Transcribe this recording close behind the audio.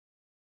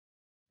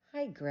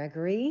Hi,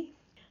 Gregory.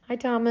 Hi,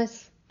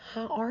 Thomas.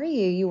 How are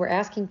you? You were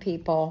asking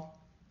people,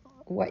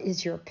 what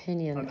is your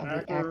opinion of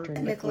the actor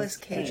Nicolas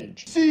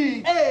Cage?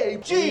 Cagey.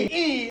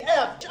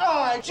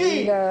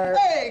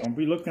 Don't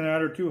be looking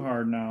at her too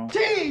hard now.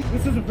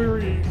 This is a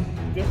very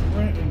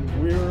different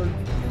and weird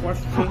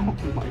question. Oh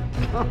my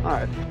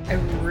God. I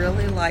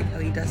really like how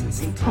he doesn't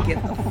seem to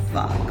give a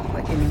fuck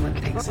what anyone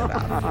thinks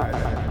about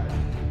him.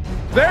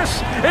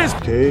 This is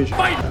Cage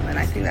Fight! And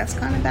I think that's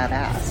kind of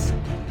badass.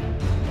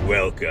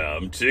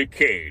 Welcome to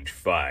Cage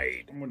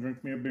Fight. I'm gonna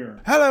drink me a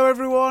beer. Hello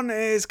everyone,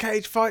 it's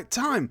Cage Fight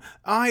time.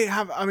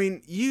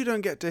 You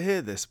don't get to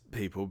hear this,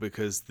 people,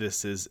 because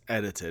this is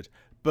edited,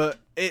 but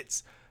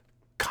it's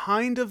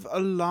kind of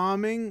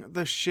alarming,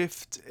 the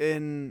shift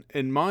in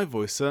my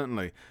voice,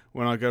 certainly,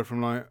 when I go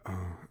from like,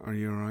 oh, are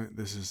you alright?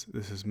 This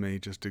is me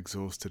just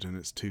exhausted and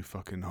it's too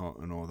fucking hot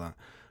and all that.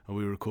 Are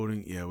we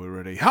recording? Yeah, we're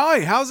ready.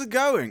 Hi, how's it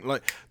going?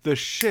 Like, the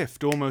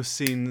shift almost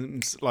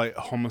seems like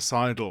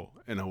homicidal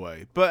in a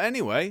way. But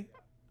anyway,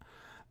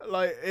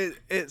 like,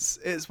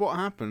 it's what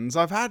happens.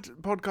 I've had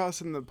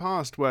podcasts in the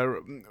past where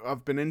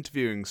I've been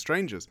interviewing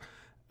strangers,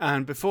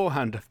 and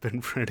beforehand I've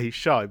been really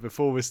shy.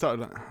 Before we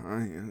started, like,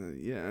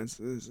 yeah,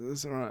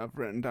 it's all right, I've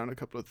written down a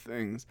couple of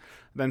things.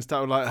 Then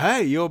started like,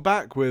 hey, you're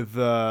back with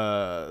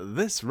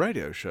this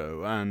radio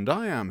show, and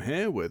I am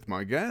here with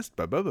my guest,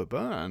 and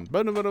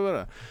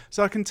blah.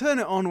 So I can turn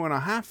it on when I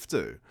have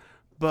to,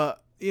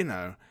 but, you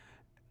know,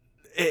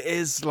 it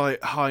is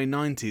like high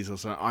 90s or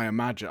something, I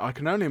imagine. I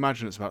can only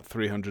imagine it's about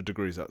 300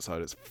 degrees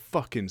outside. It's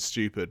fucking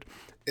stupid.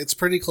 It's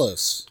pretty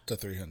close to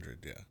 300,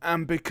 yeah.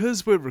 And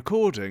because we're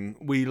recording,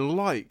 we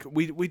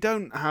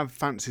don't have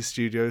fancy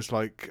studios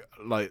like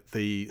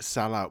the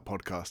sellout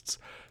podcasts.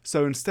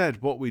 So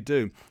instead, what we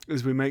do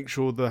is we make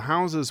sure the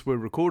houses we're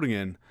recording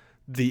in,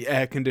 the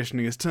air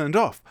conditioning is turned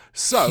off.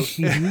 So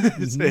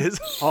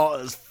it's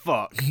hot as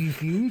fuck.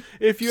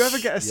 If you ever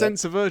get a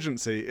sense of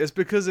urgency, it's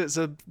because it's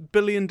a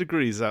billion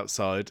degrees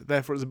outside,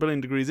 therefore it's a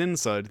billion degrees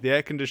inside, the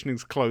air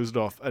conditioning's closed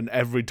off, and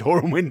every door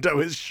and window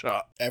is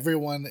shut.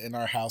 Everyone in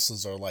our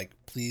houses are like,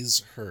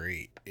 please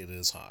hurry, it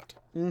is hot.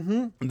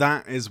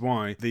 That is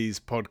why these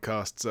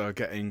podcasts are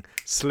getting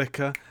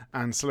slicker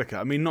and slicker.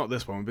 I mean, not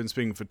this one. We've been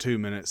speaking for 2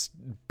 minutes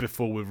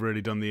before we've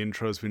really done the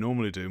intros we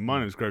normally do.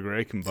 My name's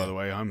Gregory Aiken, by the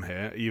way. I'm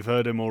here. You've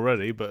heard him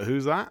already, but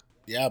who's that?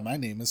 Yeah, my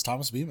name is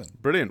Thomas Beeman.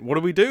 Brilliant. What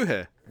do we do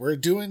here? We're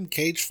doing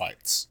cage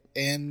fights.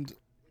 And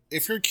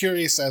if you're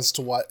curious as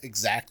to what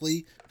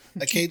exactly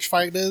a cage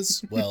fight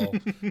is, well,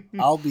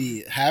 I'll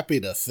be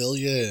happy to fill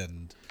you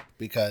in.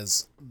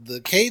 Because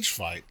the cage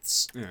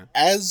fights,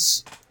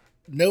 as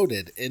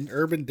noted in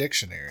Urban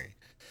Dictionary,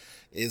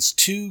 is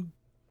two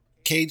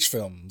cage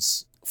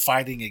films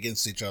fighting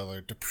against each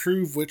other to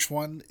prove which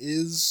one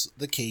is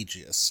the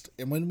cagiest.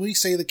 And when we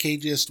say the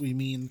cagiest, we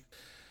mean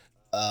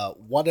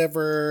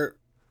whatever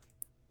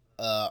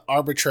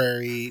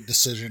arbitrary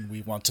decision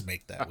we want to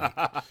make that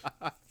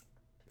week.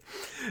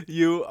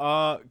 You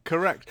are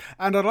correct.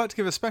 And I'd like to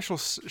give a special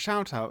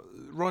shout out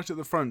right at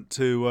the front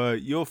to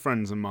your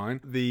friends and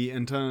mine, the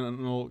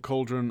Internal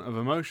Cauldron of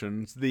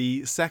Emotions,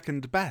 the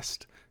second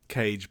best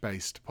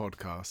cage-based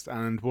podcast,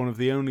 and one of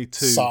the only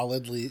two...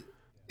 Solidly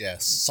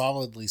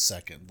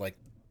second. Like,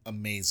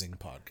 amazing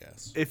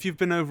podcast. If you've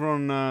been over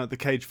on the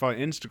Cage Fight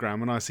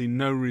Instagram, and I see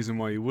no reason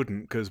why you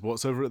wouldn't, because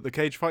what's over at the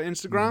Cage Fight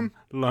Instagram?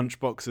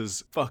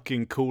 Lunchbox's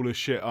fucking cool as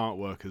shit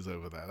artwork is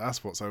over there.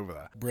 That's what's over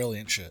there.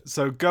 Brilliant shit.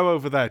 So go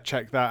over there,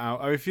 check that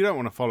out. If you don't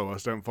want to follow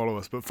us, don't follow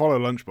us, but follow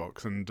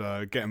Lunchbox and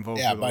get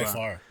involved with all that. Yeah, by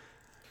far.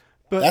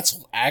 But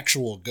that's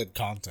actual good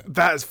content.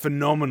 That's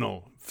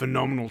phenomenal,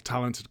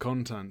 talented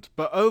content.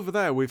 But over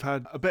there, we've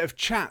had a bit of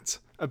chat,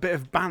 a bit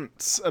of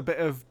bants, a bit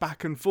of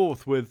back and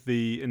forth with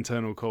the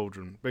Internal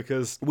Cauldron,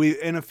 because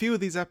in a few of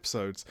these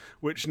episodes,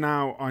 which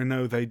now I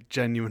know they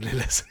genuinely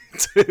listen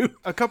to,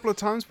 a couple of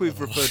times we've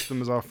referred to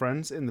them as our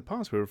friends. In the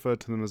past, we referred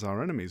to them as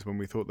our enemies when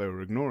we thought they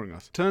were ignoring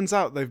us. Turns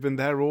out they've been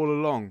there all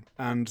along,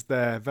 and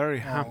they're very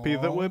happy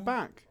that we're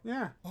back.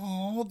 Yeah.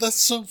 Oh, that's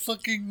so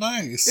fucking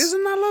nice.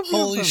 Isn't that lovely?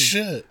 Holy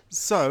shit.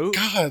 So,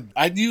 God,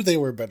 I knew they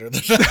were better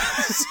than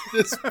us,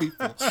 these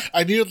people.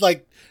 I knew,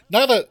 like,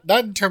 not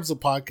in terms of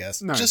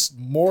podcasts, just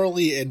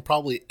morally and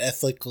probably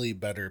ethically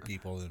better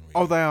people than we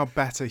are. Oh, they are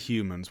better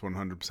humans,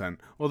 100%.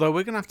 Although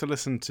we're going to have to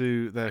listen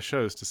to their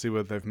shows to see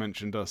whether they've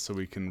mentioned us so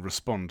we can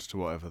respond to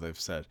whatever they've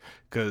said.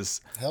 Because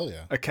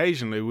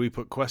occasionally we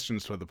put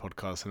questions to other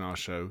podcasts in our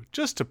show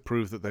just to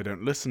prove that they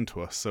don't listen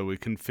to us so we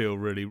can feel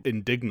really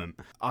indignant.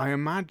 I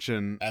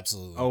imagine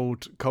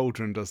old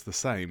Cauldron does the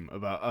same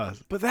about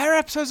us. But their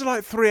episodes are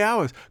like 3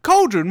 hours.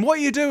 Cauldron, what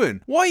are you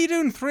doing? Why are you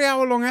doing 3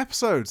 hour long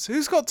episodes?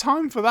 Who's got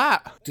time for that?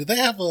 Do they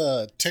have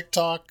a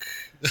TikTok?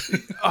 Do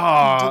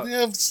they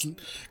have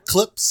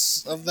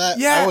clips of that?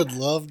 Yeah. I would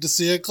love to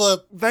see a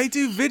clip. They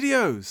do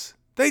videos.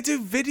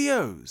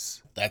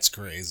 That's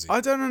crazy.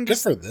 I don't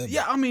understand. Good for them.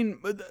 Yeah, I mean,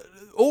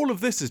 all of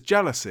this is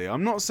jealousy.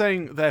 I'm not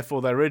saying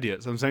therefore they're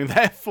idiots. I'm saying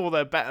therefore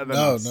they're better than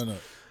us. No.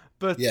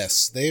 But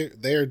yes,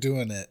 they are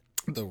doing it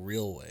The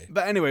real way.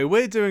 But anyway,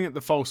 we're doing it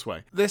the false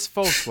way. This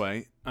false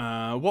way,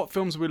 what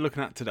films are we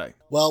looking at today?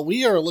 Well,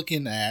 we are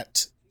looking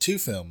at 2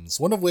 films,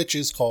 one of which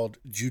is called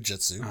Jiu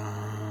Jitsu,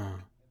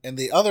 and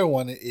the other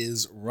one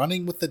is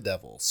Running with the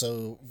Devil.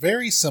 So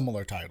very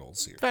similar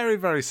titles here. Very,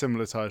 very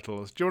similar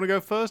titles. Do you want to go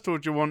first, or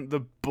do you want the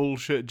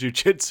bullshit Jiu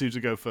Jitsu to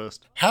go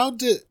first? How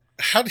do you,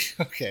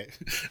 okay.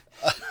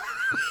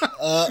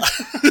 I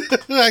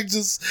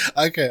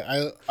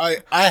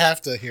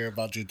have to hear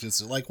about Jiu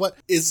Jitsu. Like, what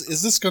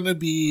is this going to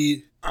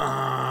be?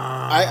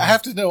 I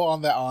have to know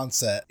on the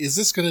onset. Is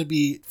this going to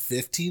be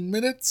 15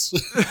 minutes?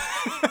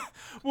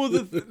 Well,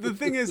 the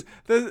thing is,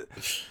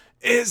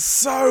 it's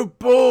so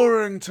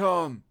boring,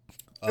 Tom.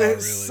 Oh,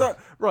 it's really?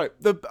 Right.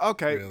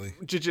 Really?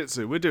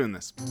 Jiu-Jitsu. We're doing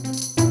this.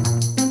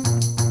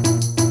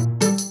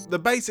 The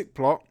basic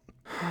plot.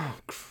 Oh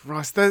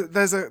Christ!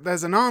 There's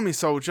an army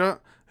soldier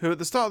who at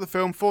the start of the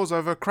film falls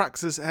over, cracks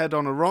his head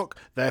on a rock.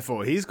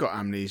 Therefore, he's got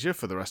amnesia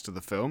for the rest of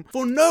the film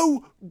for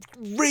no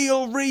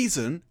real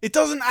reason. It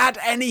doesn't add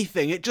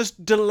anything. It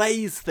just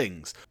delays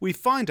things. We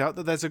find out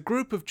that there's a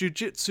group of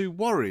jiu-jitsu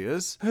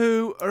warriors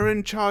who are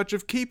in charge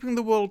of keeping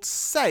the world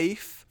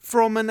safe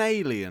from an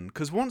alien.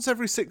 Because once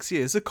every 6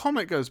 years, a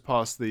comet goes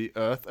past the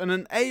Earth and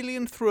an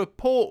alien through a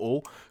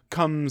portal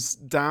comes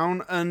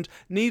down and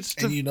needs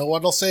to... And you know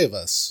what'll save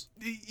us?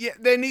 Yeah,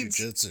 they need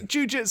Jiu-jitsu.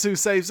 Jiu-Jitsu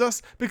saves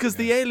us because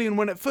the alien,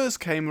 when it first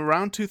came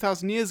around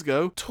 2,000 years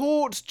ago,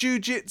 taught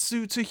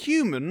Jiu-Jitsu to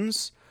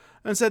humans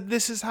and said,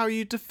 "This is how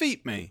you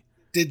defeat me."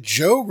 Did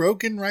Joe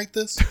Rogan write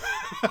this?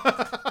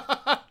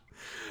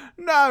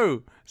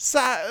 No,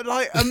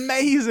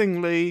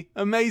 amazingly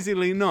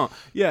not.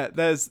 Yeah,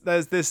 there's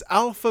this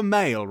alpha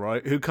male,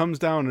 right, who comes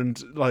down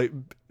and like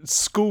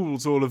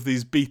schools all of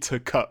these beta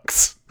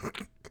cucks.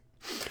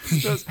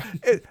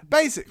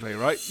 Basically,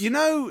 right, you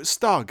know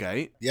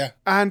Stargate? Yeah.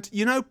 And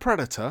you know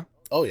Predator?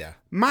 Oh, yeah.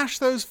 Mash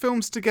those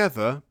films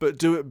together, but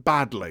do it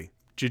badly.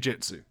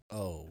 Jiu-Jitsu.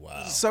 Oh,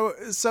 wow. So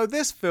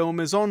this film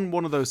is on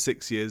one of those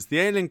 6 years. The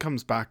alien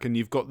comes back and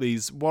you've got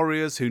these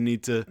warriors who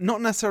need to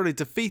not necessarily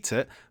defeat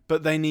it,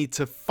 but they need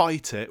to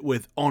fight it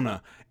with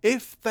honor.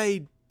 If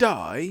they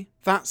die,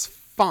 that's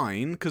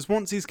fine, because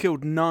once he's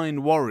killed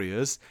 9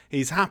 warriors,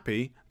 he's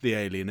happy, the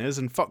alien is,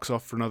 and fucks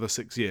off for another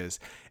 6 years.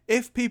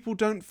 If people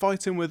don't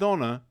fight him with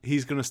honor,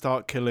 he's going to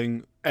start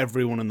killing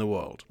everyone in the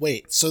world.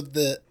 Wait, so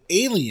the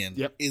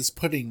alien is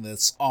putting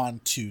this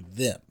onto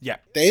them? Yeah.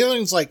 The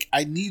alien's like,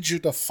 I need you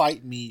to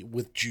fight me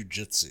with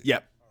jujitsu.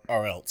 Yep.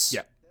 Or else.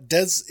 Yep.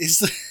 Is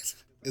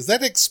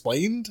that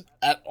explained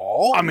at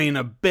all? I mean,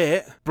 a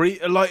bit.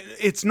 Like,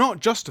 it's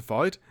not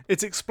justified.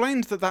 It's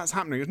explained that that's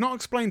happening. It's not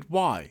explained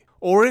why.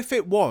 Or if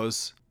it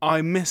was,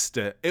 I missed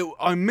it.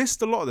 I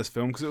missed a lot of this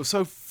film because it was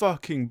so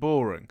fucking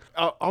boring.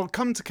 I'll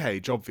come to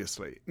Cage,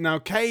 obviously. Now,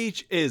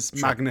 Cage is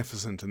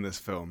magnificent in this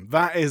film.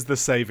 That is the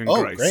saving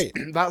grace. Oh, great.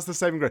 That's the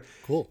saving grace.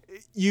 Cool.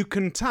 You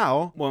can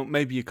tell, well,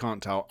 maybe you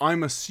can't tell.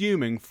 I'm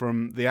assuming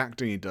from the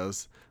acting he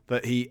does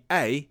that he,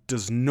 A,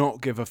 does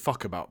not give a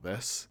fuck about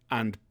this,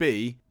 and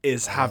B,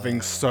 is having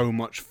so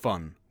much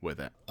fun with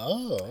it.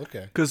 Oh,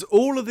 okay. Because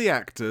all of the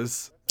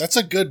actors... That's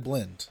a good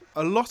blend.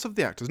 A lot of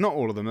the actors, not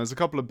all of them, there's a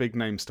couple of big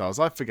name stars.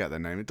 I forget their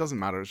name, it doesn't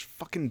matter, it's a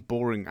fucking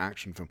boring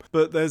action film.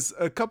 But there's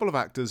a couple of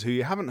actors who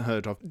you haven't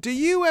heard of. Do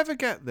you ever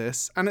get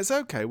this? And it's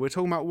okay, we're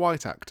talking about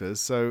white actors,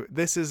 so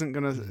this isn't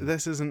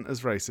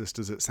as racist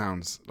as it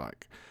sounds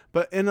like.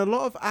 But in a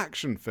lot of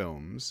action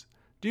films,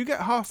 do you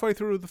get halfway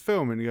through the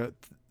film and you go,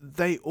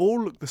 they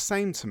all look the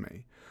same to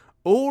me?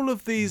 All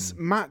of these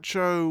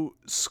macho,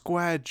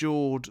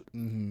 square-jawed,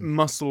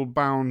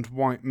 muscle-bound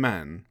white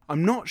men,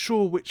 I'm not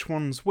sure which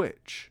one's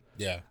which.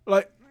 Yeah.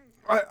 Like,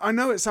 I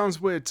know it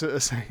sounds weird to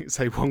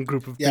say one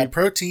group of people. Yeah,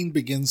 protein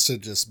begins to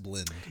just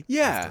blend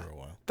after a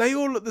while. They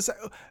all look the same.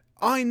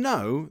 I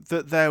know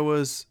that there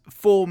was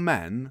 4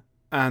 men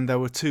and there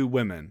were 2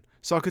 women.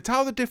 So I could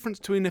tell the difference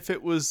between if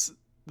it was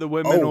the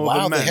women or the men. Oh,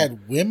 wow, they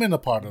had women a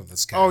part of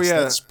this cast. Oh,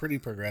 yeah. That's pretty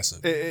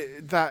progressive.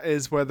 That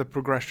is where the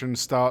progression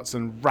starts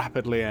and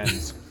rapidly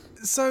ends.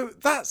 So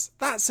that's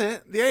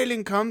it. The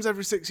alien comes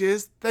every 6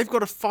 years. They've got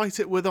to fight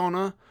it with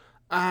honor.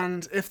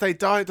 And if they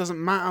die, it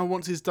doesn't matter.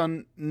 Once he's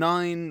done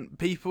 9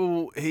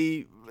 people,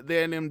 the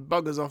alien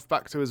buggers off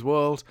back to his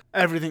world.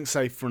 Everything's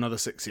safe for another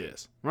 6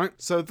 years, right?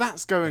 So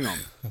that's going on.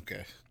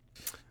 Okay.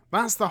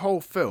 That's the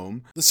whole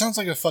film. This sounds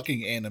like a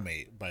fucking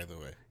anime, by the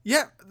way.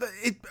 Yeah,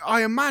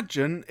 I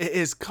imagine it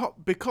is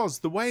because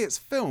the way it's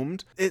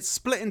filmed, it's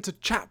split into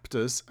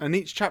chapters, and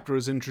each chapter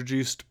is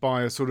introduced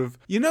by a sort of...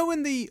 You know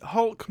in the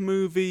Hulk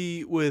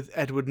movie with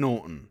Edward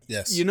Norton?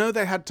 Yes. You know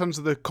they had tons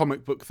of the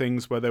comic book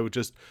things where they would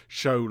just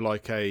show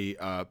like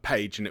a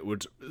page and it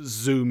would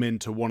zoom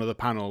into one of the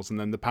panels and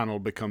then the panel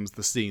becomes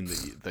the scene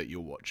that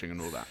you're watching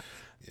and all that.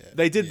 Yeah,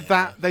 they did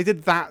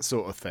that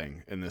sort of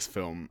thing in this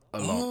film a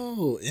lot.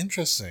 Oh,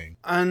 interesting.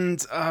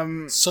 And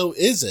So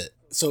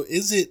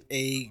is it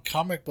a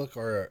comic book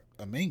or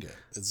a manga?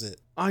 Is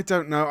it? I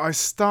don't know. I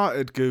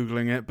started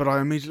Googling it, but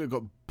I immediately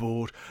got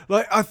bored.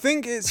 Like, I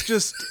think it's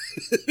just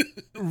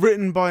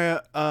written by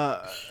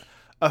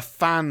a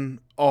fan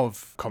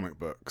of comic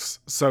books,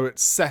 so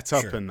it's set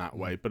up in that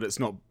way, but it's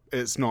not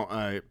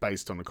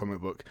based on a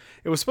comic book.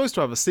 It was supposed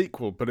to have a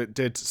sequel, but it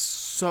did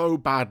so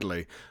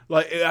badly.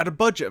 Like, it had a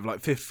budget of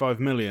like 55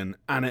 million,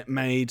 and it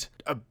made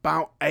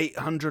about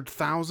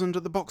 800,000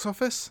 at the box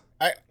office.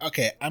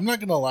 I'm not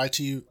gonna lie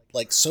to you.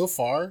 Like, so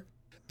far,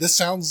 this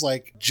sounds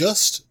like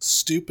just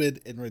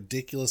stupid and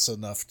ridiculous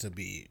enough to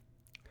be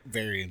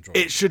very enjoyable.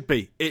 It should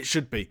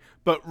be.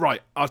 But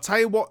right, I'll tell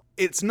you what,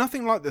 it's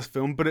nothing like this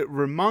film, but it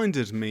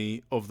reminded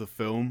me of the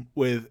film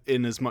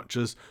in as much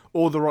as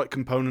all the right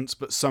components,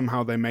 but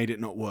somehow they made it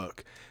not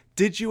work.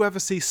 Did you ever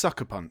see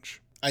Sucker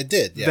Punch? I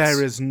did, yes.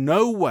 There is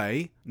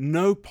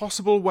no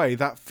possible way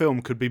that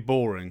film could be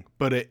boring,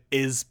 but it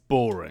is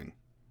boring.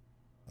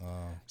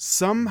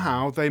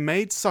 Somehow they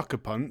made Sucker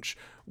Punch,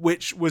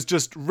 which was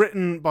just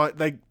written by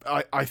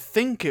I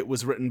think it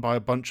was written by a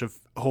bunch of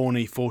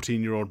horny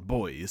 14-year-old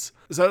boys.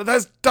 So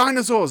there's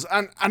dinosaurs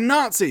and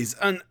Nazis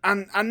and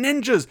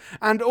ninjas,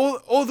 and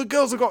all the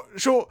girls have got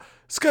short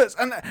skirts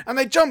and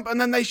they jump and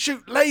then they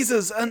shoot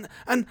lasers and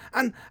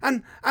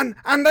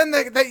then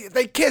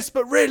they kiss,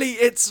 but really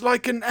it's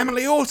like an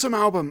Emily Autumn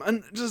album,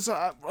 and just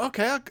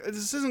okay,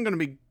 this isn't going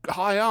to be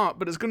high art,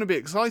 but it's going to be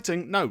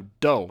exciting. No,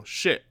 dull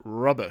shit,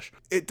 rubbish.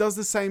 It does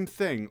the same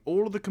thing.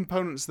 All of the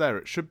components there.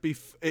 It should be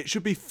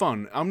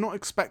fun. I'm not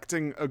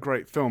expecting a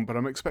great film, but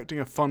I'm expecting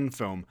a fun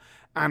film,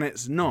 and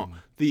it's not.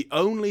 The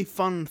only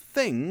fun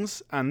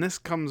things, and this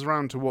comes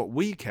round to what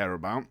we care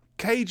about.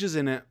 Cage is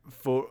in it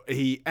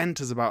he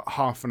enters about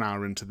half an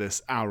hour into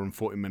this hour and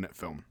 40-minute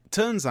film.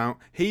 Turns out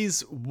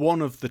he's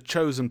one of the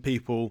chosen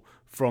people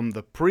from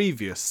the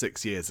previous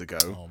 6 years ago.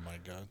 Oh my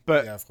god.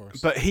 But, yeah, of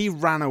course. But he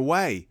ran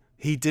away.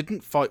 He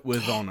didn't fight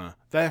with honor.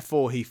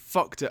 Therefore, he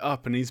fucked it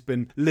up, and he's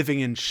been living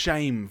in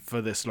shame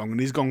for this long, and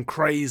he's gone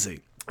crazy.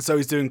 So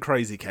he's doing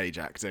crazy Cage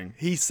acting.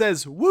 He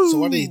says, woo! So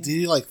what did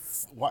he like?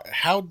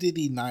 How did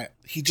he not?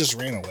 He just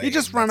ran away. He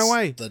just ran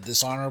away. The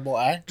dishonorable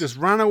act? Just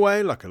ran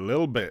away like a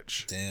little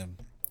bitch. Damn.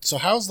 So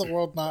how's the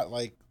world not,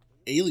 like,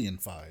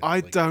 alien-fied?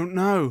 I don't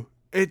know.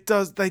 It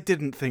does. They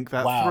didn't think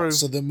that through.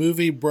 So the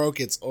movie broke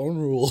its own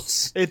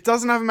rules. It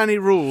doesn't have many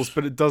rules,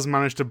 but it does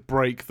manage to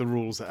break the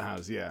rules it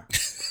has, yeah.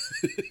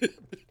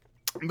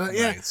 But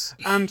yeah, nice.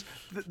 And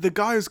the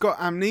guy who's got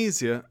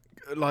amnesia,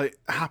 like,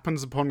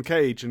 happens upon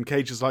Cage, and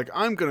Cage is like,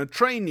 I'm gonna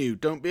train you,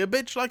 don't be a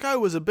bitch like I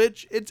was a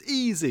bitch, it's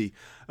easy.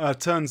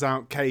 Turns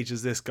out Cage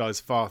is this guy's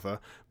father,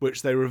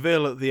 which they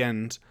reveal at the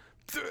end,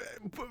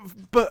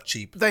 but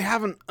cheap. They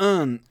haven't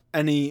earned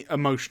any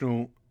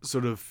emotional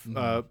sort of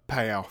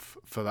payoff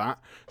for that,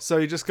 so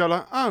you just go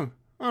like, oh,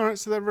 alright,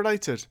 so they're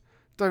related.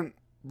 Don't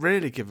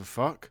really give a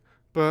fuck.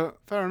 But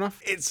fair enough.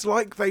 It's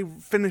like they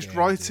finished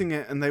writing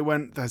it and they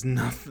went, there's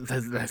nothing.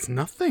 There's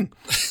nothing.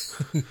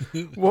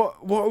 What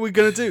are we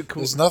going to do?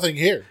 There's nothing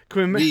here.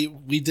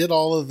 We did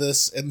all of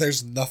this and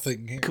there's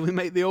nothing here. Can we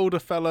make the older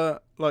fella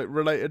like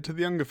related to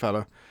the younger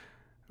fella?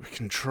 We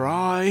can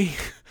try.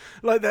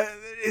 Like that.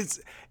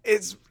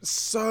 It's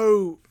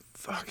so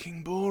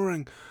fucking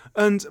boring.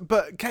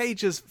 But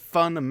Cage is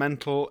fun and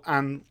mental,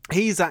 and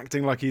he's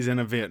acting like he's in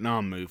a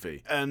Vietnam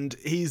movie, and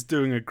he's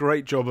doing a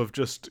great job of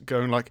just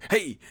going like,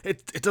 hey,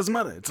 it doesn't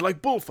matter, it's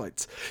like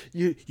bullfights.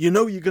 You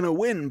know you're gonna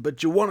win,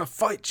 but you want to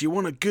fight, you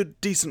want a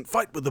good, decent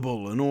fight with the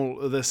bull, and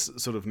all of this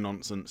sort of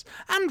nonsense.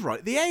 And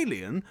right, the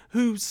alien,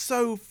 who's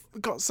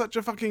got such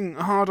a fucking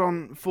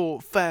hard-on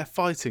for fair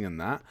fighting and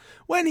that,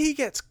 when he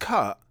gets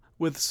cut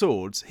with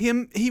swords,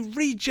 he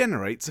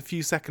regenerates a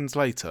few seconds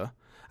later.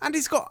 And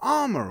he's got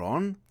armour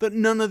on that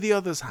none of the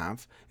others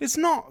have. It's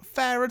not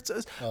fair.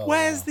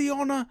 Where's the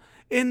honour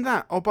in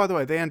that? Oh, by the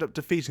way, they end up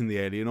defeating the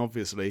alien,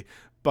 obviously,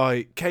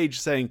 by Cage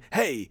saying,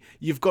 hey,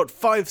 you've got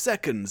 5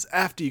 seconds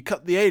after you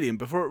cut the alien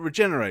before it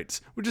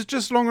regenerates, which is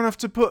just long enough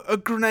to put a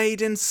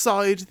grenade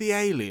inside the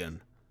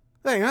alien.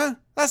 There you go.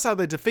 That's how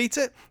they defeat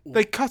it.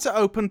 They cut it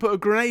open, put a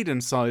grenade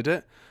inside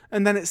it,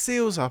 and then it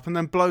seals up and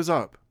then blows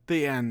up.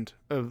 The end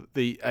of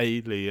the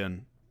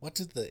alien. What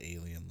did the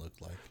alien look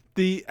like?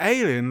 The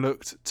alien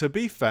to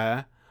be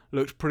fair,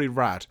 looked pretty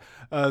rad.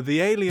 The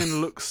alien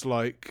looks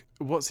like,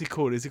 what's he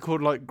called? Is he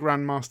called like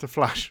Grandmaster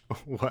Flash or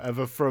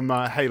whatever from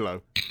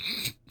Halo?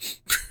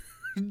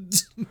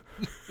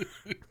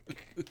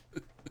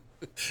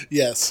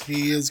 Yes,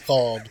 he is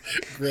called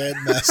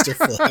Grandmaster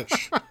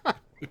Flash.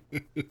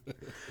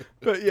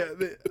 But yeah,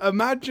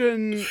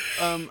 imagine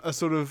a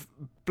sort of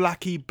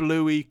blacky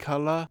bluey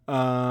colour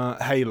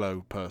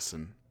Halo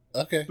person.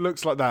 Okay.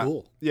 Looks like that.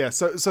 Cool. Yeah,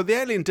 so the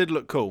alien did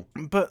look cool.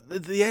 But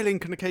the alien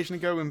can occasionally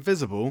go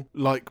invisible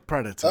like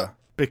Predator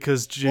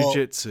because Jiu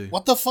Jitsu.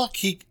 What the fuck?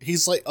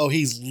 He's like,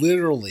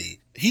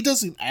 he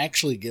doesn't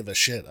actually give a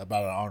shit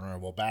about an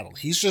honorable battle.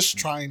 He's just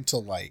trying to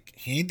like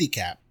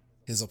handicap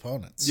his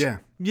opponents. Yeah.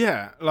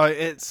 Yeah, like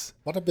it's...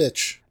 What a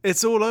bitch.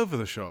 It's all over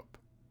the shop.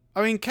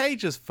 I mean,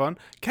 Cage is fun.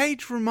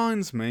 Cage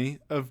reminds me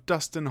of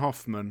Dustin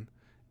Hoffman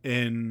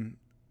in...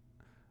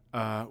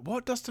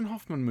 what Dustin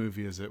Hoffman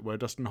movie is it where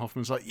Dustin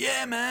Hoffman's like,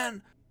 yeah,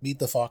 man. Meet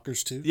the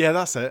Fockers 2? Yeah,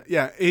 that's it.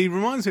 Yeah, he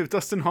reminds me of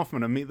Dustin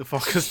Hoffman and Meet the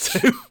Fockers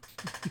 2.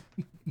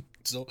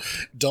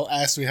 Don't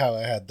ask me how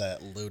I had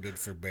that loaded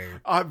for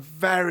Bear. I'm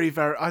very,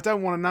 I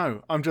don't want to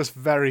know. I'm just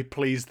very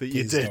pleased that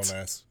you did. Don't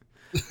ask.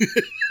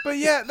 But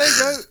yeah, there you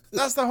go.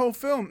 That's the whole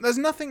film. There's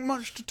nothing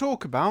much to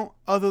talk about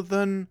other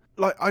than,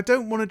 like, I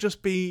don't want to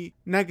just be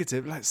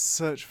negative. Let's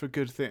search for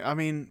good things. I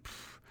mean,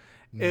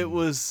 it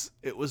wasn't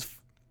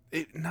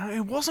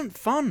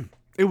fun.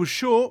 It was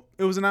short.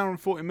 It was 1 hour and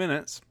 40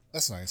 minutes.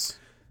 That's nice.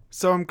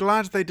 So I'm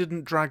glad they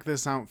didn't drag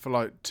this out for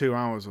like 2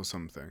 hours or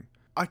something.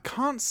 I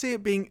can't see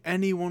it being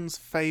anyone's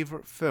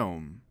favourite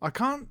film. I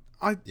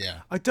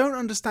don't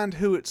understand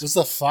who it's... Was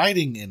the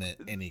fighting in it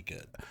any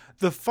good?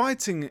 The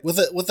fighting...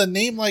 With a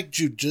name like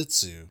Jiu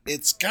Jitsu,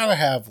 it's gotta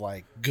have,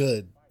 like,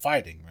 good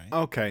fighting, right?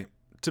 Okay,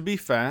 to be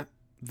fair,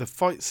 the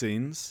fight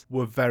scenes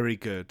were very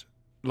good.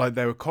 Like,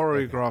 they were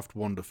choreographed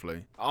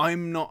wonderfully.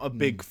 I'm not a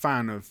big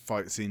fan of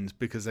fight scenes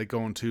because they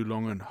go on too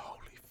long, and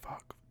holy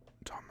fuck,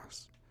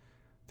 Thomas.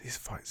 These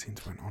fight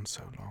scenes went on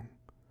so long.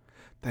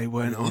 They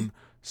went on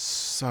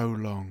so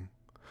long.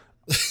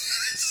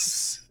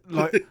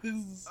 Like,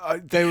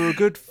 they were a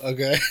good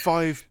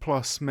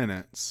 5+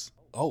 minutes.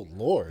 Oh,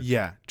 Lord.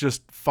 Yeah,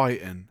 just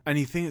fighting. And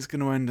you think it's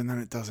going to end, and then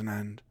it doesn't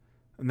end.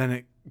 And then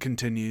it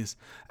continues.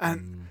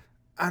 And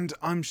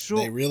I'm sure...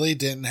 They really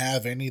didn't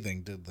have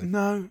anything, did they?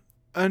 No.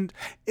 And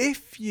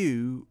if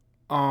you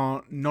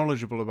are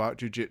knowledgeable about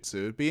jiu-jitsu,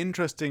 it'd be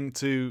interesting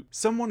to...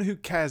 Someone who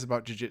cares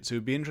about jiu-jitsu,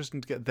 it'd be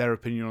interesting to get their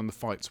opinion on the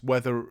fights,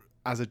 whether,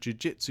 as a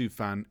jiu-jitsu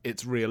fan,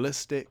 it's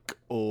realistic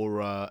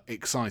or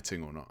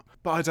exciting or not.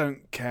 But I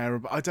don't care.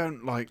 I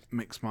don't like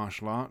mixed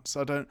martial arts.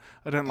 I don't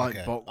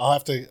like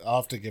boxing. I'll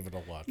have to give it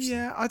a watch.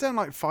 Yeah, I don't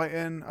like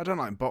fighting. I don't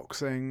like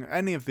boxing.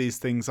 Any of these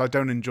things I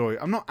don't enjoy.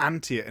 I'm not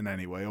anti it in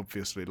any way,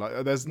 obviously. Like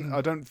I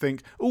don't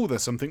think,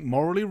 there's something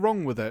morally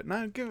wrong with it.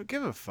 No,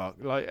 give a fuck.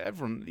 Like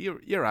everyone,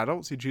 you're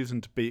adults. You're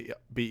choosing to beat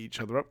each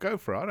other up. Go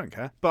for it. I don't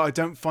care. But I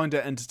don't find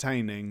it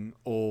entertaining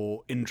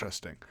or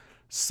interesting.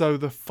 So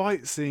the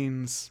fight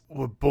scenes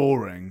were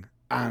boring.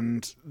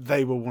 And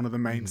they were one of the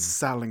main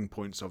selling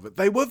points of it.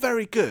 They were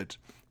very good.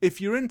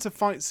 If you're into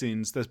fight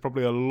scenes, there's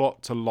probably a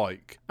lot to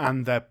like.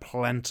 And they're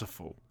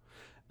plentiful.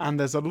 And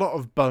there's a lot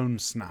of bone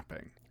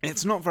snapping.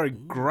 It's not very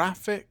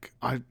graphic.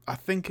 I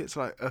think it's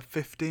like a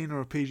 15 or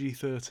a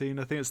PG-13.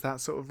 I think it's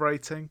that sort of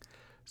rating.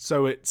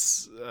 So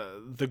it's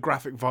the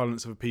graphic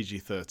violence of a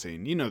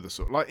PG-13. You know the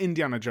sort, like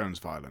Indiana Jones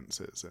violence.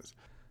 It's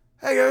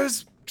hey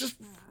guys, just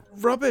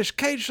rubbish.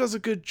 Cage does a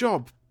good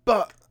job.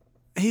 But...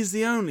 he's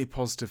the only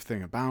positive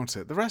thing about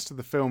it. The rest of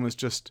the film is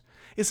just...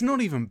 It's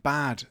not even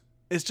bad.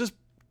 It's just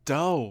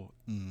dull.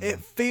 It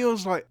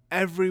feels like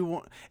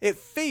everyone... It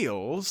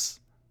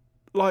feels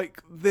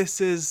like this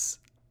is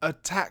a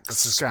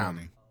tax scam.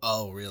 Funny.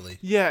 Oh, really?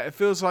 Yeah, it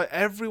feels like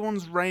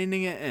everyone's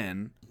reining it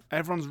in.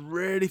 Everyone's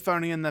really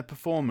phoning in their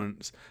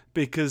performance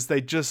because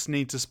they just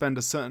need to spend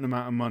a certain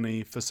amount of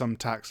money for some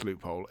tax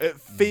loophole. It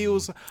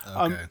feels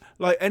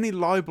like any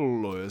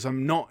libel lawyers.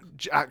 I'm not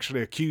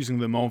actually accusing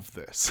them of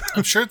this.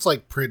 I'm sure it's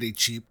like pretty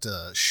cheap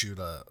to shoot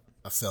a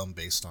film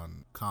based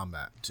on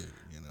combat too.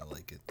 You know,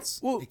 like it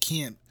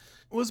can't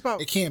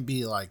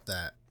be like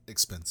that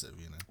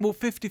expensive. You know. Well,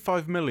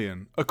 55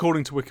 million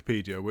according to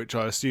Wikipedia, which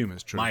I assume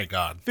is true. My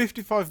God,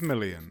 55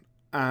 million.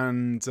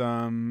 And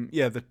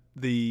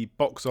the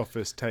box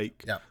office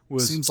take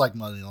was... Seems like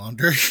money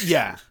laundering.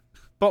 Yeah.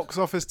 Box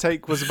office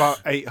take was about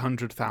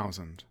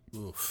 800,000.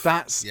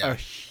 That's a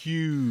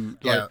huge...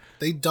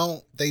 they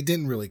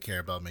didn't really care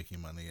about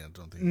making money, I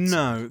don't think.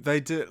 No, they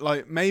did...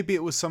 Like, maybe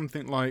it was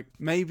something like...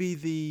 Maybe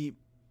the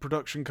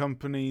production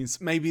companies...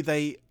 Maybe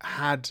they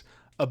had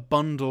a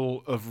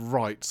bundle of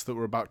rights that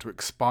were about to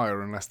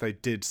expire unless they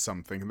did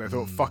something. And they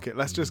thought, fuck it,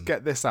 let's just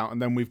get this out. And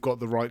then we've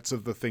got the rights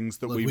of the things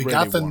that we really want. We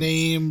got the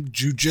name,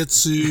 Jiu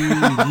Jitsu. We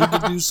need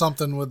to do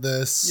something with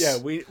this. Yeah,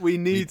 we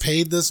need... We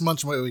paid this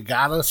much money. We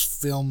gotta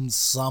film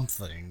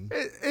something.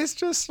 It's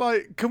just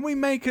like, can we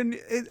make an...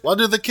 What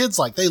do the kids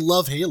like? They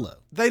love Halo.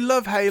 They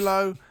love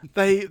Halo.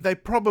 They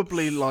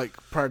probably like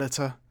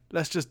Predator.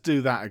 Let's just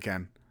do that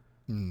again.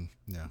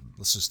 Yeah,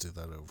 let's just do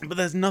that over. But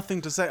there's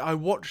nothing to say. I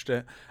watched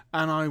it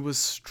and I was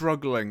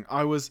struggling.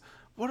 I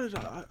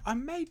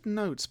made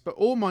notes, but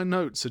all my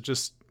notes are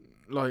just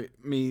like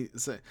me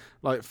say,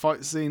 like,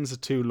 fight scenes are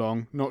too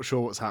long, not sure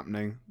what's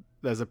happening.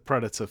 There's a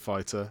predator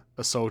fighter,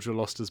 a soldier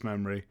lost his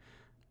memory,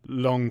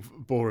 long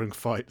boring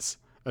fights,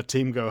 a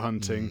team go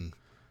hunting.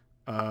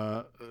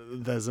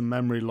 There's a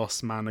memory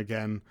lost man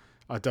again.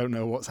 I don't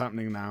know what's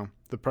happening now.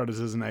 The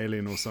predator's an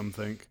alien or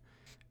something.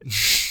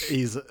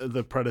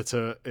 The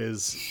predator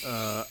is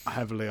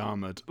heavily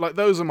armored. Like,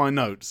 those are my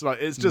notes. Like,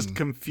 it's just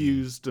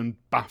confused and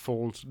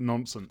baffled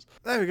nonsense.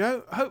 There we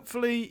go.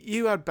 Hopefully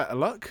you had better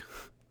luck.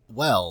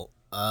 Well,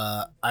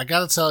 I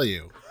gotta tell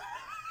you.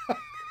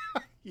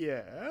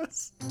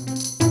 Yes.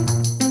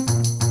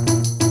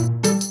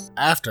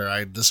 After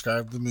I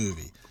described the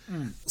movie.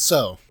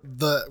 So,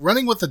 the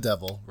Running with the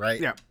Devil,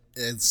 right? Yeah.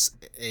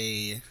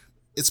 It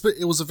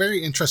was a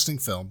very interesting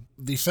film.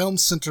 The film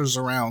centers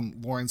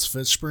around Lawrence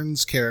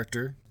Fishburne's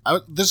character.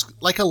 There's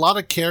like a lot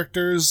of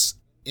characters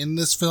in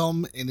this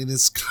film, and it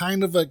is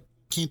kind of a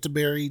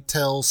Canterbury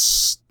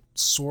Tales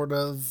sort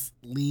of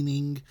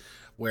leaning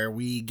where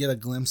we get a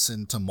glimpse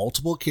into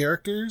multiple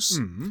characters,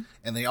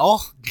 and they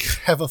all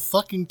have a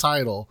fucking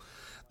title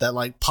that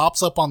like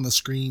pops up on the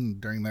screen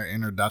during their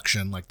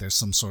introduction, like there's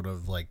some sort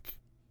of like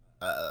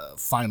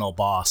final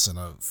boss in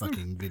a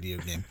fucking video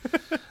game.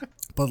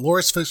 But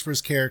Lawrence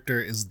Fishburne's character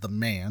is the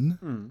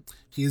Man.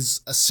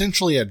 He's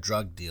essentially a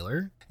drug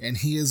dealer, and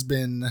he has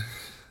been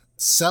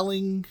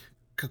selling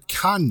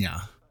cocaine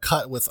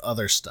cut with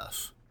other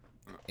stuff.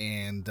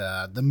 And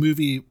the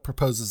movie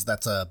proposes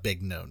that's a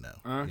big no-no.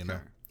 Okay. You know,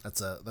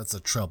 that's a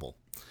trouble.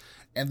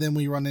 And then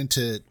we run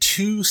into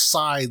two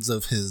sides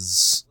of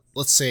his.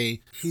 Let's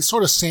say he's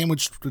sort of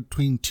sandwiched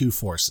between two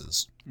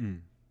forces.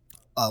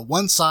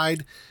 One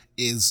side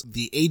is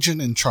the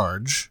agent in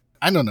charge.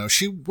 I don't know.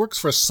 She works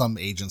for some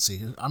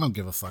agency. I don't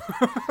give a fuck.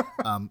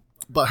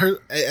 But her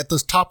at the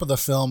top of the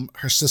film,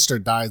 her sister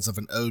dies of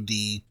an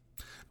OD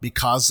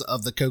because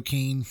of the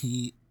cocaine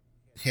he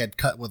had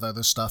cut with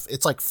other stuff.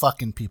 It's like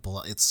fucking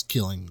people. It's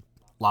killing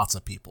lots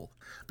of people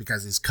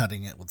because he's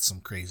cutting it with some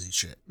crazy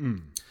shit.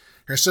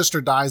 Her sister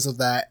dies of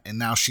that, and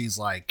now she's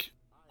like,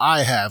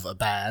 I have a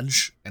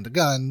badge and a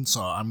gun,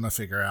 so I'm going to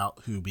figure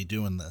out who be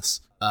doing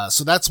this.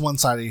 So that's one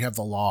side. You have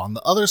the law. On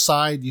the other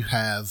side, you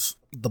have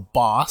the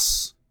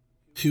boss,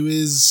 who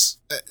is,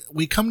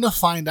 we come to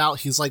find out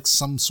he's like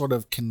some sort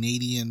of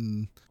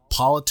Canadian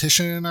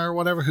politician or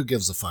whatever. Who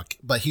gives a fuck?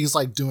 But he's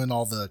like doing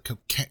all the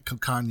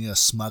cocaine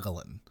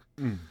smuggling.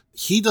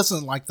 He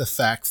doesn't like the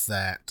fact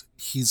that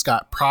he's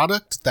got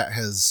product that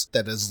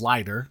is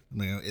lighter.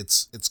 You know,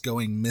 it's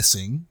going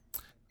missing.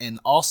 And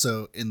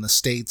also in the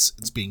States,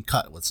 it's being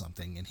cut with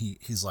something. And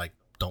he's like,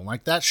 don't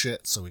like that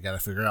shit. So we got to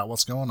figure out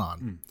what's going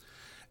on.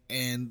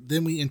 And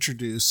then we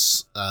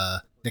introduce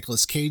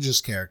Nicolas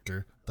Cage's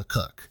character, the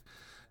cook.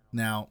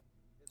 Now,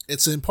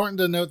 it's important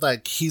to note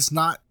that he's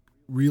not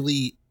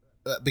really,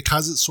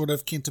 because it's sort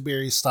of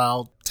Canterbury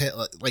style,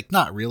 like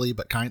not really,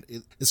 but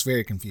it's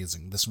very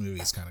confusing. This movie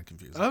is kind of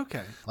confusing.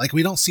 Okay. Like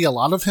we don't see a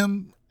lot of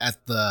him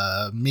at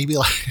the, maybe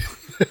like,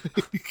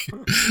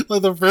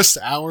 like the first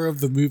hour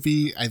of the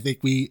movie. I think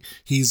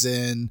he's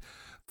in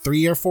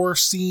 3 or 4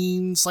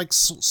 scenes, like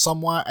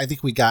somewhat. I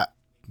think we got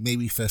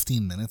maybe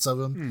 15 minutes of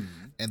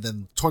him. And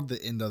then toward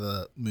the end of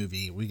the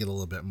movie, we get a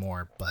little bit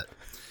more, but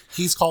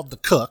he's called the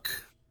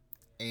cook,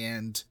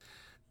 and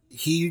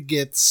he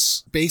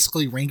gets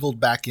basically wrangled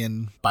back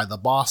in by the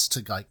boss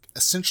to like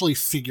essentially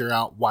figure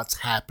out what's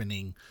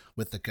happening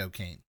with the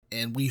cocaine.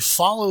 And we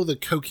follow the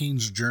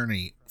cocaine's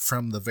journey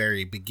from the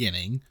very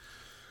beginning,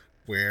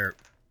 where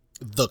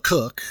the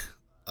cook,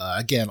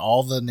 again,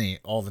 all the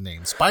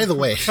names. By the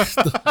way, at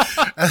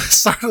the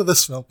start of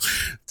this film,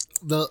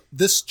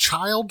 this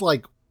child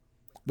like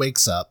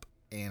wakes up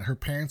and her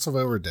parents have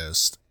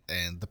overdosed,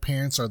 and the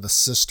parents are the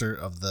sister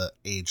of the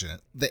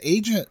agent. The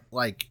agent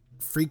like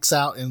freaks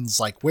out and is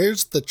like,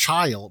 where's the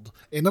child?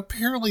 And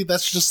apparently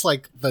that's just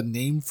like the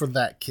name for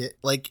that kid.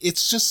 Like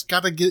it's just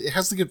it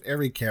has to give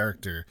every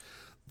character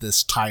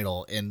this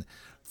title. And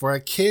for a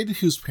kid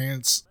whose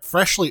parents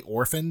freshly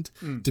orphaned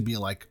to be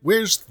like,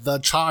 where's the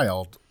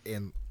child?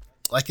 And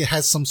like it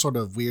has some sort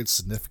of weird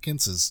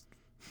significance.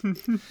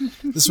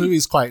 This movie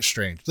is quite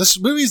strange. This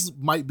movie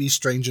might be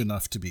strange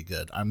enough to be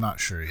good. I'm not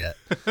sure yet.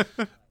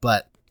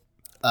 But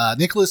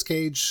Nicolas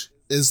Cage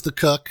is the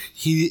cook.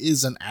 He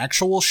is an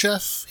actual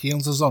chef. He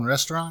owns his own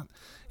restaurant.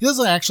 He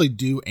doesn't actually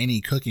do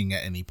any cooking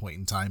at any point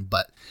in time,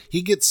 but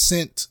he gets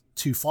sent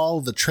to follow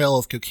the trail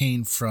of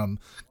cocaine from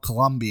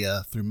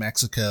Colombia through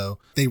Mexico.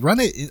 They run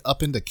it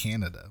up into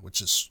Canada,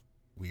 which is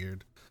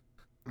weird.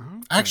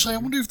 Okay. Actually, I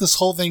wonder if this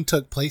whole thing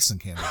took place in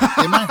Canada.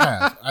 It might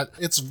have.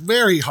 It's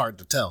very hard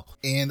to tell.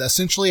 And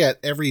essentially at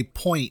every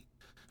point,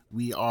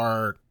 we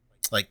are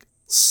like,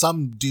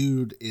 some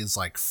dude is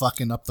like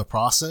fucking up the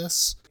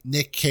process.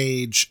 Nick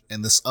Cage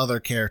and this other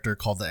character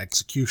called the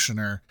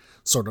Executioner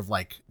sort of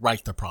like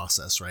write the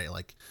process, right?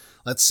 Like,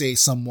 let's say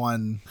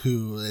someone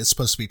who is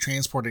supposed to be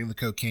transporting the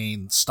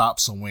cocaine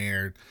stops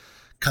somewhere,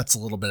 cuts a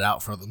little bit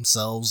out for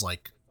themselves,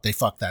 like they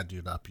fuck that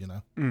dude up, you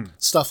know?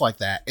 Stuff like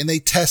that. And they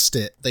test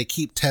it. They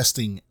keep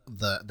testing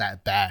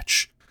that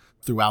batch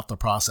throughout the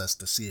process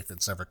to see if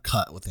it's ever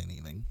cut with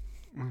anything.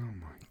 Oh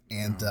my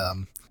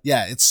God.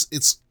 Yeah,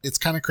 it's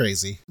kind of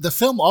crazy. The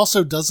film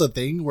also does a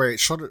thing where it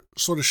sort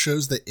of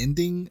shows the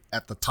ending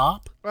at the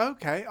top.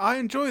 Okay, I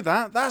enjoy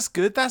that. That's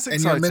good. That's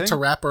exciting. And you're meant to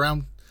wrap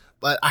around.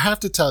 But I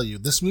have to tell you,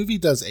 this movie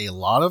does a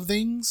lot of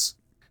things,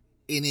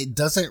 and it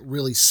doesn't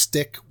really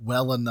stick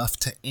well enough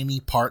to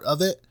any part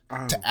of it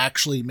to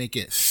actually make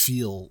it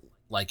feel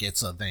like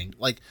it's a thing.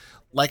 Like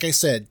I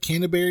said,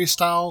 Canterbury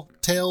style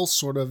tales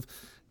sort of,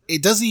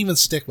 it doesn't even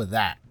stick with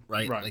that.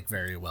 Right? Like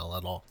very well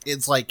at all.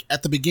 It's like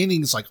at the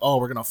beginning, it's like, oh,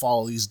 we're gonna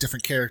follow these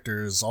different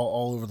characters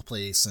all over the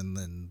place, and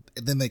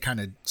then they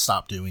kind of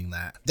stop doing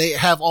that. They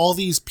have all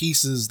these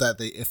pieces that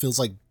it feels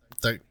like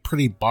they're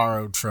pretty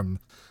borrowed from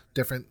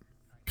different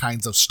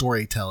kinds of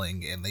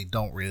storytelling, and they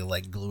don't really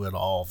like glue it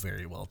all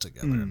very well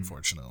together,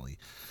 unfortunately.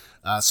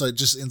 So it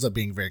just ends up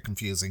being very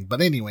confusing.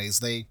 But anyways,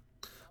 they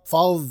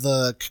follow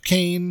the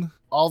cocaine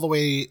all the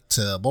way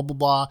to blah blah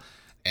blah.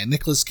 And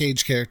Nicolas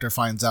Cage character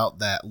finds out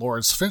that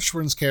Lawrence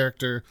Fishburne's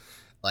character,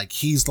 like,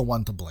 he's the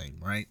one to blame,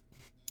 right?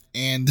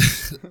 And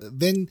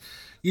then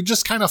you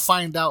just kind of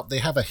find out they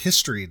have a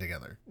history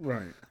together.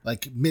 Right.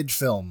 Like,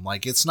 mid-film.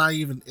 Like, it's not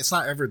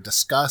ever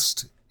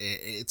discussed.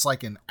 It's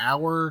like an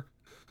hour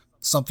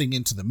something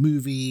into the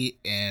movie,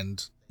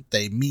 and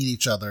they meet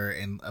each other,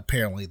 and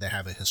apparently they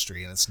have a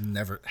history, and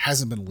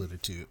hasn't been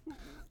alluded to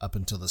up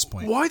until this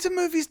point. Why do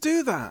movies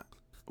do that?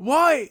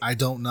 Why? I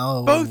don't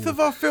know. Both of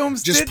our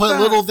films just did put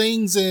that. Little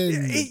things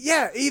in.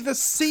 Yeah, either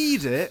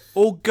seed it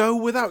or go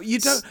without. You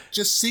don't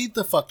just seed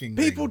the fucking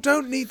people thing.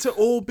 don't need to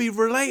all be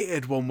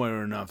related one way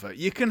or another.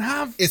 You can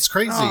have. It's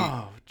crazy.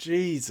 Oh,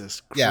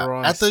 Jesus Christ!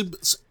 Yeah,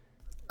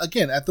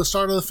 at the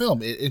start of the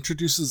film, it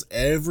introduces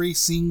every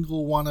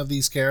single one of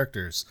these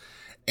characters,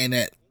 and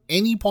at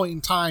any point in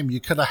time, you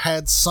could have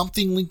had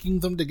something linking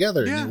them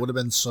together, and it would have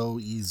been so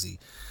easy.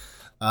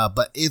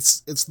 But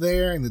it's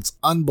there, and it's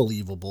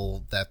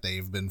unbelievable that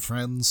they've been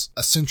friends.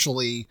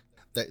 Essentially,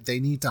 that they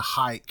need to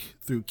hike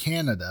through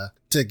Canada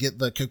to get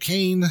the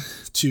cocaine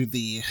to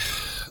the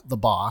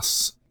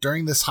boss.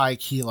 During this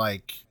hike, he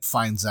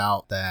finds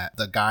out that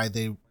the guy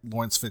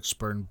Lawrence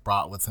Fishburne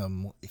brought with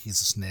him, he's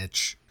a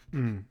snitch.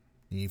 And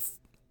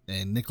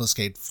Nicolas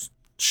Cage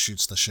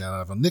shoots the shit out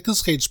of him.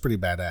 Nicolas Cage's pretty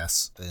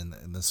badass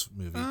in this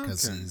movie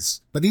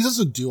because but he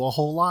doesn't do a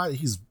whole lot.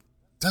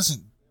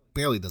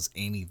 Barely does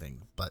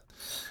anything. But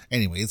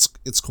anyway,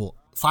 it's cool.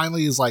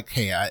 Finally, he's like,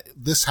 hey,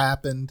 this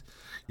happened.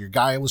 Your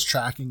guy was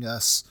tracking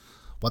us.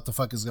 What the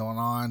fuck is going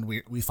on?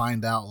 We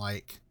find out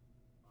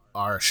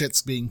our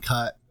shit's being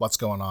cut. What's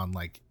going on?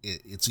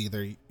 It's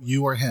either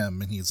you or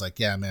him. And he's like,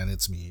 yeah, man,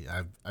 it's me.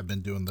 I've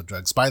been doing the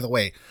drugs. By the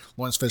way,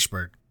 Lawrence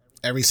Fishburne,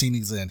 every scene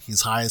he's in,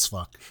 he's high as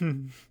fuck.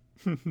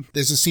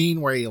 There's a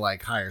scene where he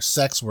hires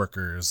sex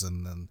workers,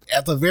 and then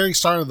at the very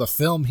start of the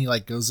film, he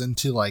goes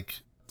into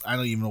I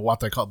don't even know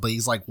what they're called, but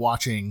he's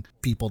watching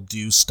people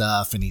do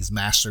stuff, and he's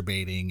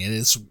masturbating, and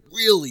it's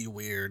really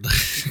weird.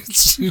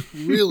 It's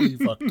really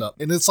fucked up.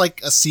 And it's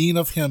a scene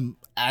of him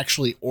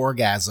actually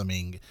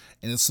orgasming,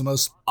 and it's the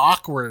most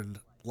awkward.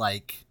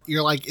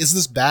 You're is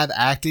this bad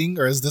acting,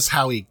 or is this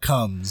how he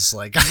comes?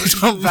 I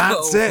don't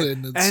That's know. it.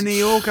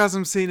 Any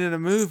orgasm scene in a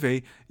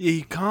movie,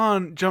 you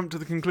can't jump to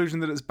the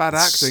conclusion that it's bad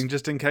acting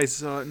just in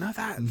case it's no,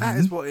 that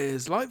is what it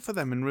is like for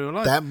them in real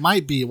life. That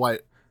might be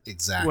what.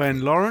 Exactly.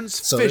 When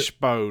Lawrence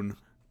Fishbone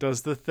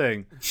does the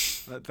thing,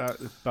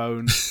 that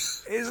bone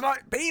is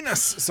like penis.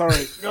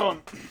 Sorry, go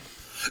on.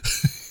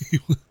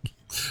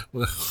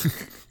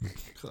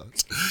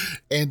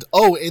 And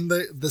in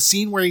the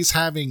scene where he's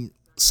having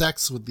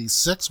sex with these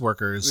sex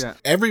workers,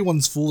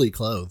 everyone's fully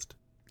clothed.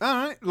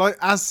 All right,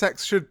 as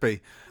sex should be,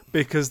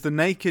 because the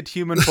naked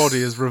human body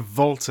is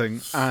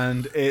revolting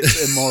and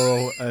it's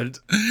immoral and.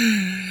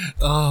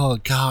 Oh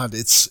God,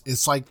 it's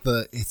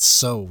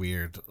so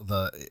weird.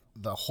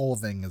 The whole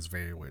thing is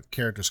very weird.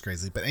 Character's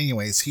crazy, but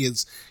anyways,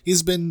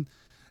 he's been,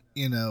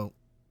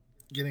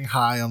 getting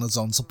high on his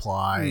own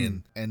supply,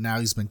 and now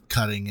he's been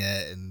cutting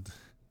it, and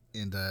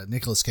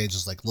Nicolas Cage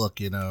is like,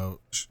 look, you know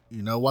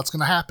what's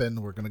gonna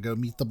happen. We're gonna go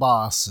meet the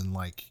boss, and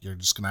you're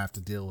just gonna have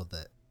to deal with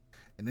it.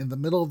 And in the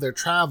middle of their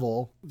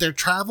travel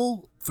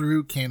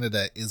through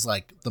Canada is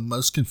the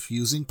most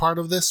confusing part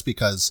of this,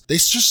 because they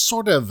just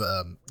sort of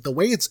the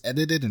way it's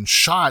edited and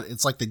shot,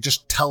 it's they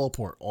just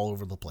teleport all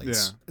over the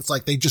place. It's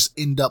they just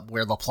end up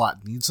where the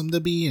plot needs them to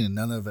be, and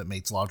none of it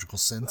makes logical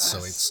sense.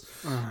 So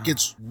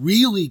gets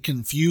really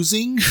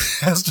confusing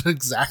as to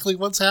exactly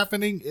what's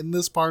happening in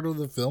this part of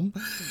the film.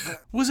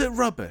 Was it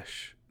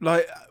rubbish?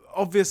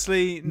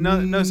 Obviously,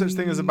 no such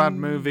thing as a bad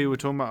movie. We're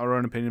talking about our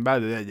own opinion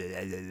about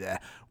it.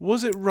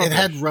 Was it rubbish? It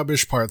had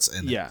rubbish parts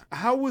in it. Yeah.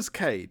 How was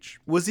Cage?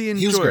 Was he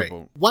enjoyable? He was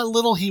great. What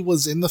little he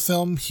was in the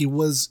film, he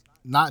was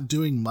not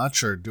doing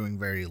much or doing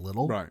very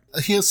little. Right.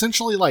 He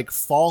essentially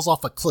falls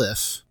off a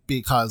cliff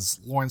because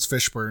Lawrence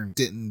Fishburne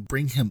didn't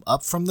bring him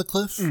up from the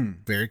cliff.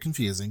 Very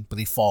confusing, but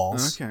he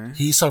falls. Okay.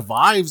 He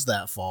survives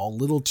that fall,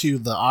 little to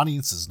the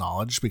audience's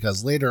knowledge,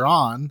 because later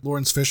on,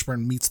 Lawrence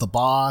Fishburne meets the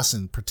boss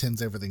and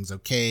pretends everything's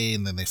okay,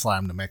 and then they fly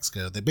him to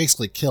Mexico. They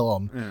basically kill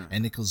him,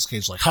 and Nicolas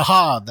Cage's like,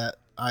 haha, that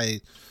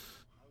I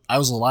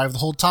was alive the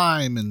whole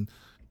time, and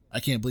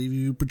I can't believe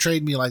you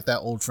betrayed me like that,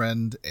 old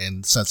friend,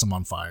 and sets him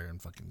on fire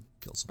and fucking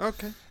kills him.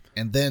 Okay.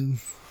 And then,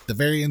 the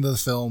very end of the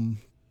film,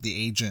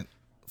 the agent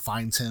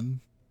finds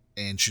him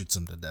and shoots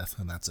him to death,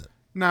 and that's it.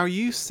 Now,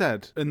 you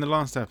said in the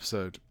last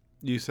episode,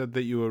 you said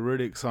that you were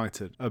really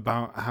excited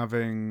about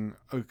having,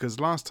 because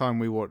last time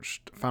we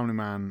watched Family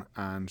Man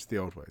and The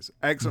Old Ways.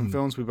 Excellent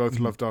films. We both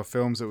loved our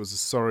films. It was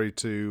sorry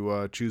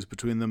to choose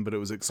between them, but it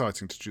was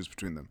exciting to choose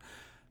between them.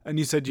 And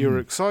you said you were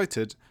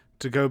excited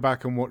to go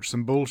back and watch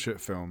some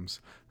bullshit films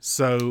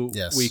so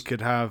we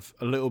could have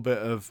a little bit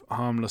of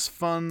harmless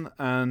fun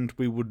and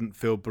we wouldn't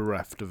feel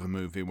bereft of a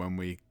movie when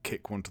we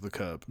kick one to the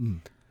curb.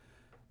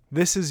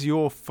 This is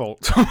your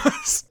fault,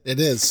 Thomas. It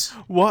is.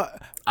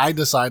 What? I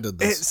decided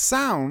this. It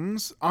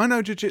sounds... I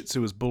know Jiu Jitsu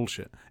was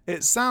bullshit.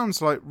 It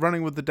sounds like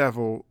Running with the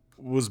Devil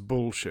was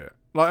bullshit.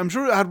 I'm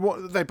sure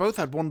they both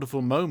had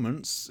wonderful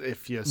moments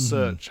if you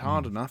search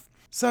hard enough.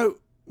 So...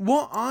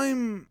 What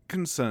I'm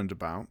concerned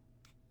about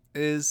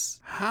is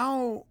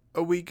how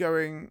are we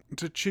going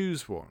to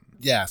choose one?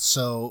 Yeah,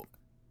 so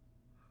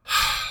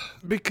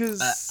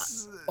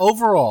Because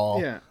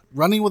overall,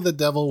 Running with the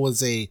Devil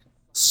was a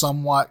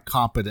somewhat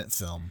competent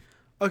film.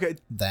 Okay,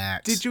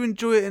 that did you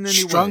enjoy it in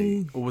any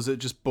way, or was it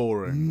just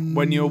boring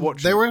when you were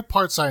watching? There were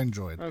parts I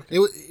enjoyed. Okay.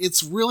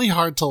 It's really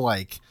hard to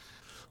like.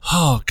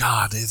 Oh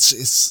God,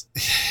 it's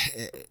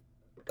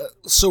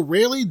so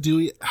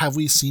rarely have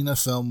we seen a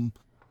film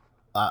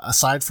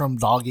aside from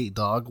Dog Eat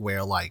Dog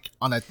where like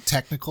on a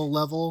technical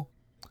level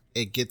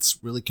it gets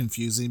really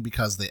confusing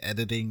because the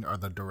editing or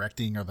the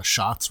directing or the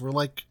shots were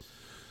like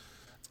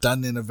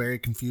done in a very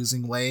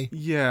confusing way.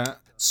 Yeah.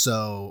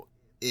 So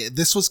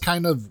this was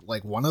kind of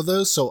like one of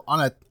those. So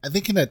I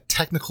think in a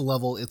technical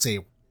level, it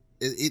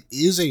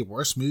is a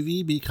worse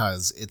movie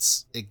because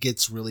it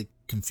gets really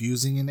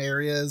confusing in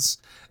areas,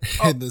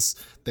 and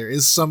there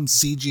is some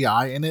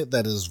CGI in it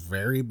that is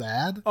very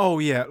bad. Oh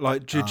yeah,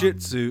 like Jiu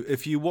Jitsu.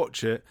 If you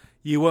watch it,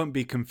 you won't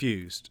be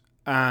confused,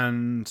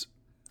 and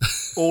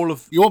you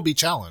won't be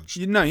challenged.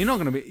 You're not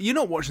going to be. You're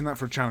not watching that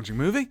for a challenging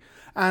movie,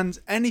 and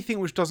anything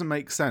which doesn't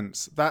make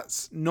sense,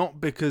 that's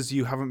not because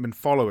you haven't been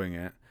following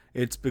it.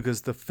 It's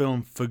because the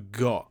film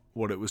forgot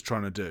what it was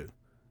trying to do,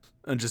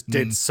 and just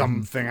did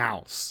something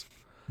else.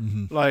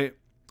 Mm-hmm. Like,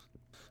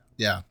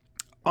 yeah.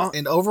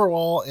 And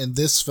overall, in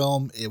this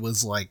film, it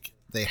was like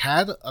they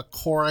had a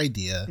core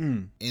idea,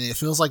 and it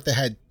feels like they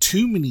had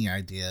too many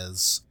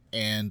ideas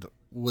and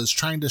was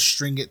trying to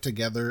string it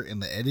together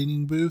in the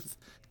editing booth,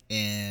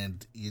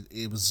 and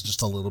it was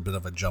just a little bit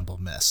of a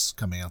jumbled mess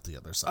coming out the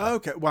other side.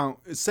 Okay,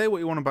 well, say what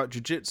you want about Jiu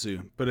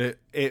Jitsu, but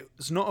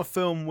it's not a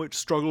film which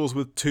struggles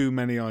with too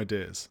many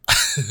ideas.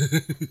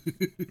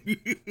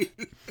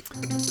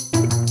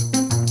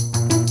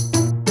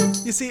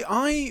 You see,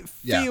 I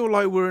feel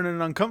like we're in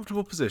an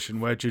uncomfortable position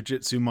where Jiu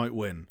Jitsu might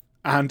win,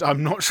 and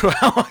I'm not sure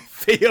how I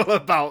feel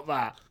about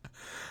that.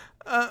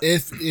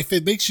 If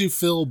it makes you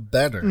feel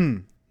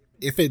better,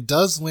 if it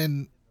does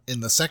win in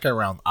the second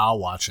round, I'll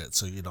watch it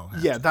so you don't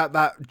have to.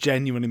 That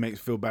genuinely makes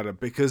me feel better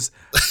because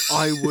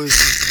I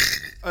was...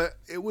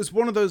 it was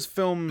one of those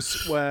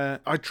films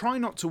where I try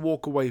not to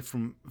walk away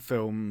from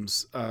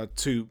films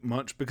too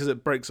much because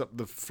it breaks up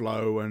the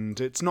flow and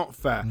it's not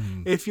fair.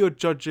 If you're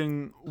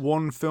judging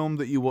one film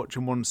that you watch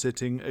in one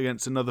sitting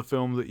against another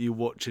film that you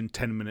watch in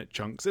 10-minute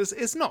chunks,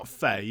 it's not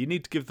fair. You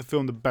need to give the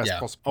film the best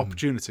possible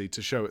opportunity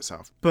to show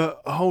itself.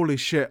 But holy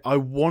shit, I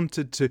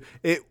wanted to...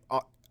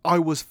 I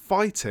was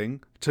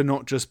fighting to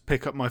not just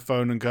pick up my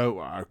phone and go,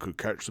 I could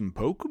catch some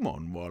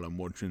Pokemon while I'm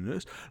watching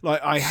this. Like,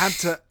 I had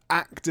to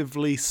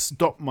actively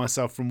stop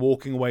myself from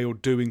walking away or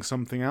doing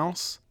something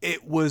else.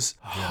 It was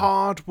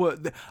hard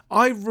work.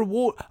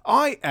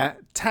 I ate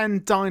 10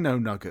 dino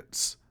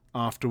nuggets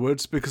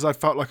afterwards because I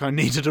felt like I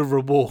needed a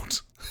reward.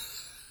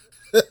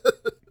 I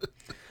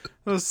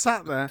was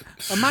sat there.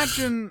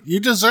 Imagine... You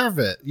deserve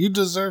it.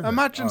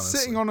 Imagine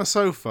sitting on a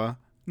sofa...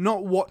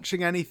 not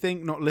watching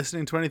anything, not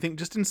listening to anything,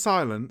 just in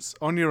silence,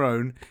 on your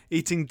own,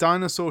 eating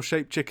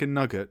dinosaur-shaped chicken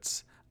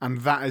nuggets, and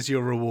that is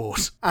your reward.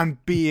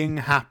 And being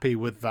happy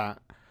with that.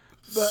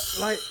 But,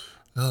 like,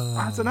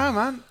 I don't know,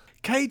 man.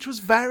 Cage was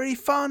very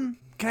fun.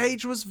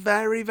 Cage was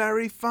very,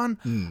 very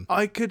fun.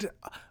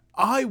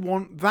 I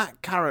want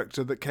that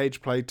character that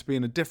Cage played to be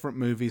in a different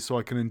movie so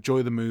I can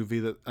enjoy the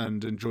movie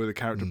and enjoy the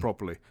character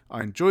properly.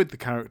 I enjoyed the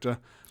character,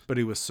 but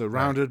he was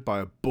surrounded by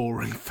a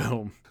boring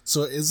film.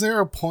 So is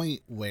there a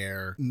point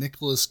where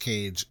Nicolas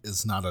Cage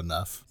is not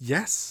enough?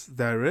 Yes,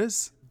 there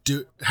is.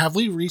 Have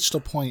we reached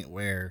a point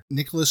where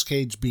Nicolas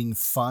Cage being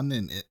fun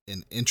and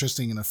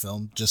interesting in a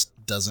film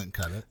just doesn't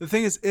cut it? The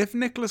thing is, if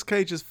Nicolas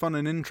Cage is fun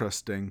and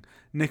interesting,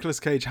 Nicolas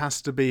Cage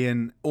has to be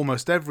in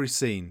almost every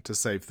scene to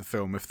save the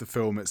film if the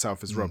film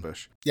itself is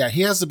rubbish. Yeah,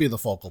 he has to be the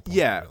focal point.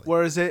 Yeah, really.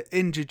 Whereas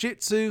in Jiu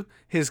Jitsu,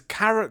 his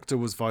character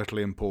was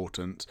vitally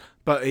important,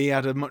 but he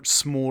had a much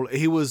smaller...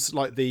 He was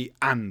like the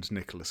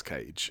Nicolas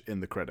Cage in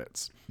the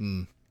credits.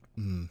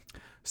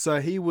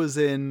 So he was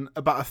in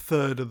about a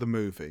third of the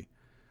movie.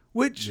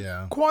 Which,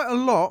 quite a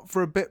lot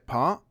for a bit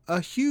part, a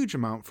huge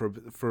amount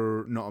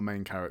for not a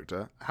main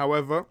character.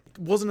 However,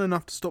 wasn't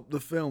enough to stop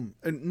the film.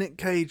 And Nick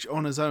Cage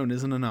on his own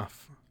isn't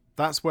enough.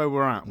 That's where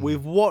we're at.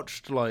 We've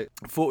watched like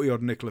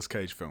 40-odd Nicolas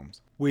Cage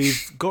films.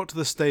 We've got to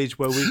the stage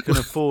where we can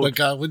afford... Oh my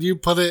God, when you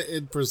put it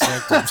in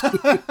perspective...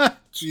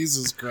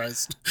 Jesus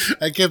Christ.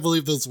 I can't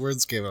believe those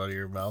words came out of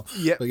your mouth.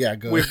 Yeah, but yeah,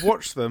 go We've ahead.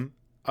 watched them.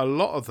 A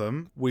lot of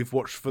them we've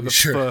watched for the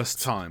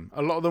first time.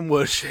 A lot of them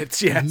were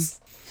shit, yes.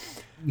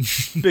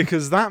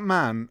 Because that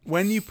man,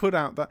 when you put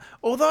out that,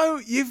 although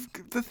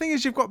the thing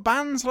is, you've got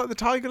bands like the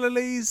Tiger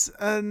Lilies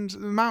and the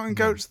Mountain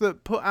Goats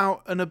that put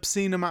out an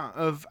obscene amount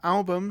of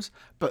albums,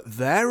 but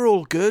they're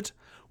all good.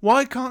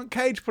 Why can't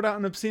Cage put out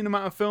an obscene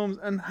amount of films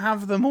and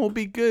have them all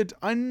be good?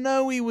 I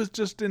know he was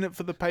just in it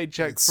for the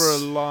paycheck for a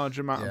large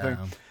amount of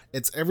things.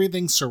 It's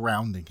everything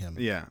surrounding him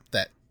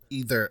that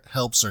either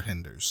helps or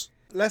hinders.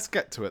 Let's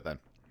get to it then.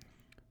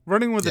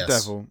 Running with the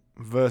Devil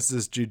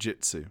versus Jiu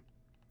Jitsu.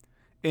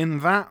 In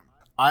that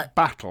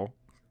battle,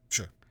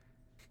 sure.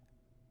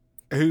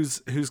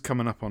 Who's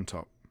coming up on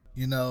top?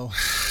 You know,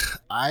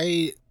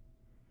 I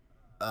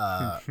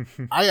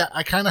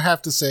kind of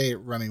have to say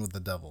Running with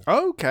the Devil.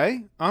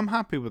 Okay, I'm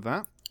happy with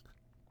that.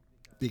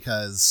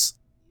 Because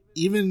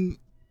even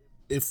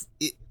if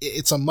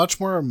it's a much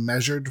more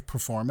measured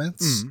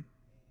performance,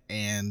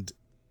 and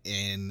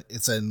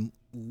it's a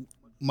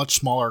much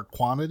smaller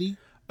quantity.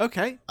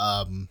 Okay.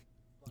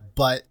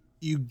 But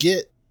you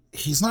get,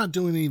 he's not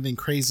doing anything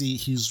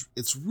crazy.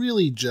 It's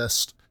really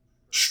just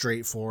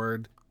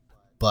straightforward.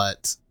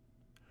 But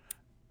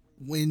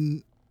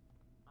when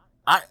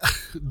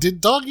did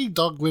Dog Eat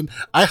Dog win?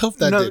 I hope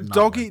that did not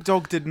Dog win. Eat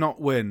Dog did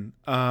not win.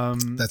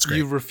 That's great.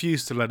 You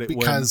refused to let it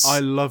Because win. I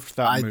loved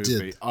that movie.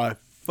 Did. I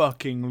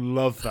fucking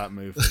love that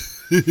movie.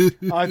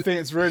 I think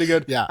it's really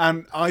good. Yeah.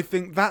 And I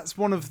think that's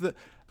one of the...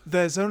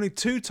 There's only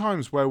 2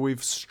 times where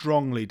we've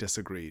strongly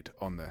disagreed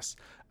on this.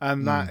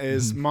 And that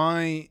is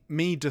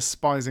me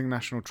despising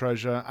National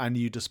Treasure and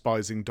you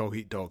despising Dog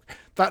Eat Dog.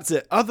 That's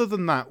it. Other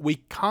than that,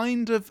 we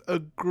kind of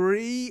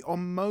agree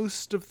on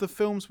most of the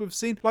films we've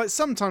seen. Like,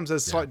 sometimes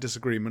there's slight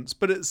disagreements,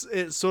 but it's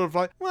sort of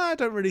like, well, I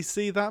don't really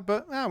see that,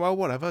 but well,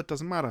 whatever, it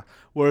doesn't matter.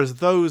 Whereas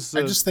those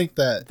I just think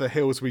that the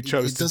hills we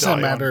chose to die on. It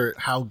doesn't matter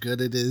how good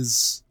it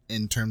is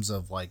in terms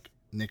of, like,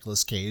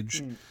 Nicolas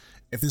Cage.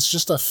 If it's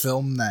just a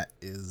film that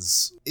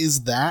is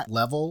that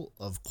level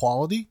of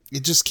quality,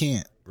 it just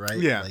can't, right?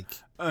 Yeah. Like,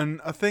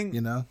 and I think, you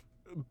know,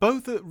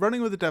 both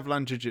Running with the Devil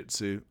and Jiu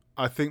Jitsu,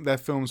 I think they're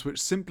films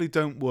which simply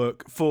don't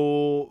work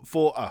for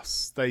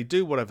us. They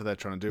do whatever they're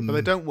trying to do, but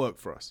they don't work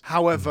for us.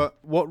 However,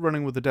 what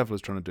Running with the Devil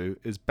is trying to do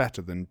is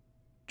better than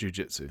Jiu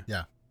Jitsu.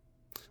 Yeah.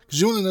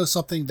 Because you want to know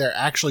something, they're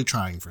actually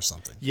trying for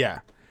something. Yeah.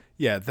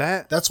 Yeah,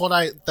 that's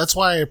why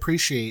I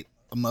appreciate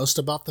most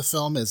about the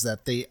film, is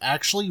that they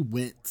actually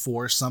went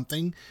for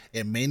something.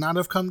 It may not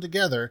have come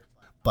together,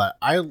 but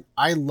I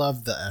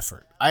love the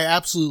effort. I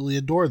absolutely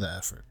adore the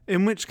effort.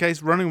 In which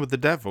case, Running with the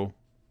Devil,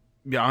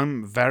 yeah,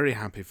 I'm very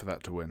happy for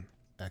that to win.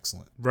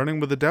 Excellent. Running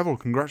with the Devil,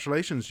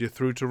 congratulations, you're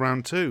through to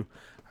round 2.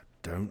 I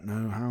don't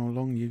know how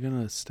long you're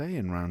going to stay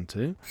in round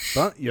 2,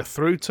 but you're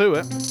through to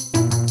it.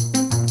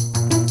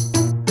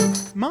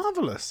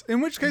 Marvellous. In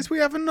which case, we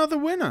have another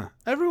winner.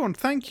 Everyone,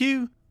 thank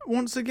you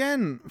once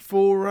again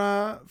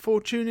for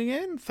tuning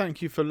in.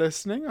 Thank you for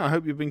listening. I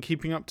hope you've been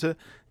keeping up to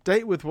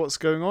date with what's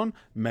going on.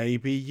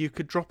 Maybe you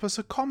could drop us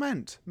a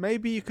comment.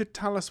 Maybe you could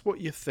tell us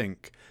what you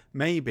think.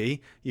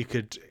 Maybe you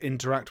could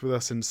interact with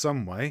us in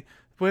some way.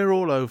 We're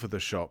all over the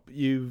shop.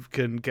 You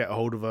can get a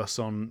hold of us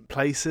on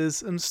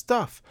places and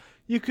stuff.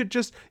 You could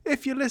just,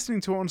 if you're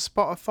listening to it on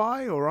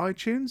Spotify or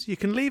iTunes, you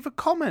can leave a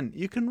comment.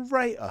 You can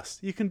rate us.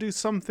 You can do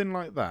something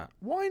like that.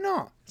 Why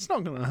not? It's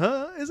not going to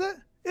hurt, is it?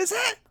 Is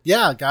it?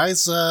 Yeah,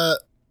 guys,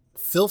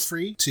 feel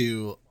free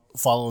to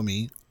follow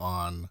me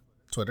on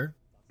Twitter.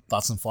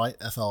 Thoughts in Flight,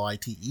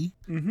 FLITE.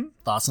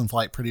 Thoughts in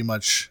Flight pretty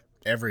much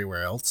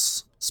everywhere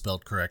else,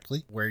 spelled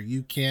correctly, where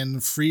you can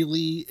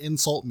freely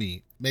insult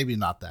me. Maybe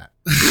not that.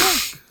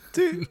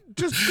 Dude,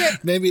 just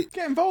get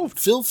involved.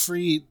 Feel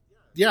free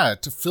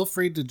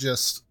to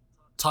just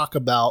talk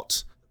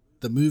about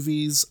the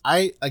movies.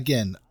 I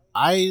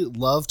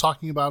love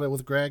talking about it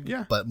with Greg,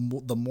 but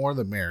the more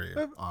the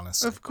merrier,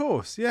 honestly. Of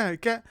course, yeah,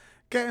 get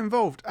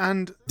involved.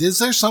 And is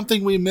there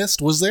something we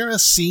missed? Was there a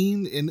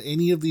scene in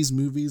any of these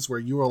movies where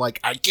you were like,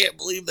 I can't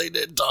believe they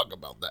didn't talk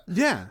about that?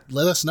 Yeah.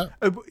 Let us know.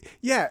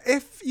 Yeah,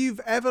 if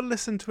you've ever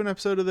listened to an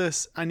episode of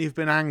this and you've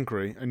been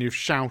angry and you've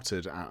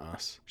shouted at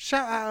us,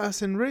 shout at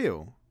us in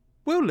real.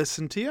 We'll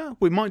listen to you.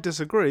 We might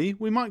disagree.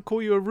 We might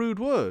call you a rude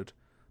word,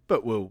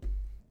 but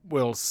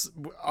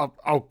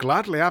I'll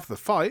gladly have the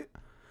fight.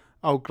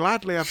 I'll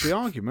gladly have the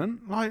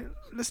argument. Like,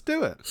 let's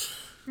do it.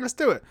 Let's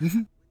do it.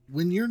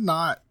 When you're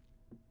not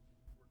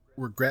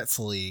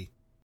regretfully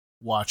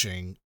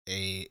watching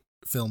a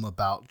film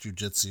about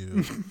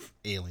jiu-jitsu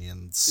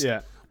aliens,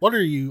 what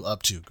are you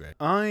up to, Greg?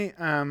 I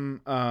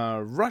am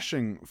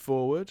rushing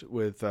forward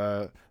with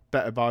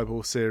Better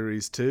Bible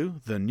Series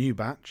 2, the new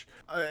batch.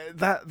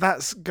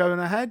 That's going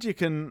ahead. You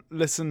can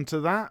listen to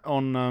that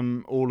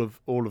on all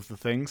of the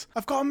things.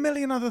 I've got a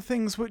million other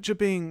things which are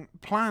being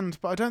planned,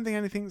 but I don't think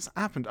anything's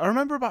happened. I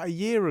remember about a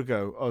year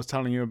ago I was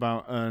telling you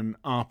about an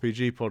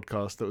RPG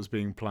podcast that was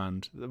being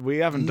planned. We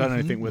haven't done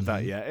anything with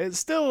that yet. It's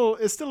still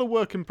a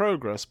work in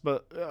progress,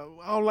 but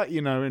I'll let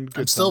you know in good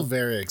time. I'm still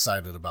very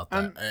excited about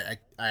that.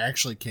 I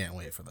actually can't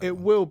wait for that. It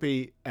will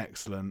be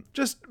excellent.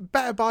 Just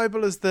Better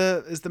Bible is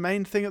the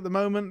main thing at the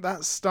moment.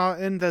 That's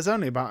starting. There's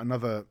only about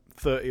another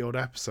 30 odd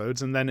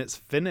episodes and then it's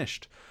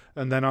finished.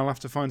 And then I'll have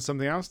to find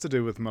something else to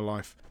do with my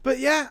life. But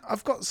yeah,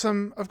 I've got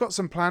some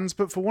plans,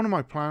 but for one of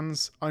my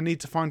plans, I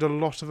need to find a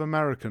lot of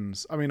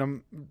Americans. I mean,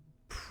 I'm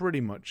pretty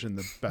much in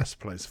the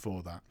best place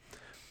for that.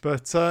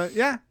 But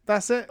yeah,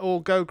 that's it.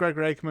 Or go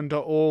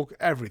gregoryackerman.org.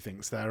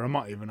 Everything's there. I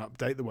might even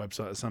update the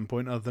website at some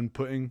point other than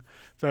putting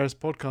various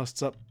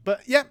podcasts up.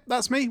 But yeah,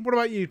 that's me. What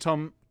about you,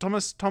 Tom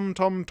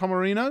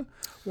Tomarino?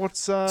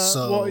 What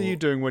are you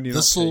doing when you're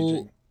not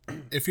caging?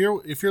 If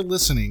you're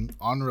listening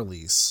on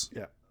release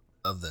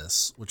of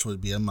this, which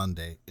would be a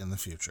Monday in the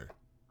future,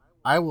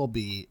 I will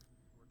be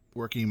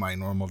working my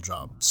normal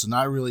job, so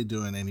not really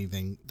doing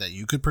anything that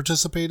you could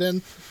participate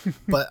in.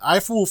 But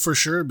I will for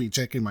sure be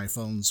checking my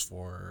phones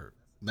for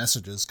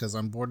messages because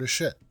I'm bored as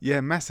shit.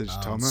 Yeah, message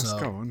Thomas.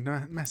 Go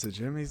on, message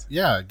him.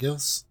 Yeah, give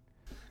us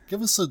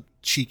a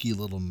cheeky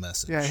little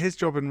message. Yeah, his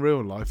job in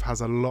real life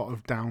has a lot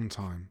of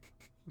downtime,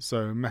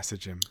 so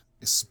message him.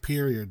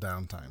 Superior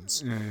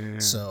downtimes. Yeah.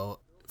 So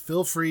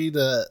feel free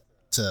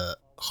to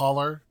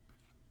holler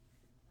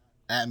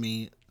at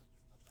me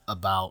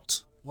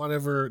about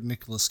whatever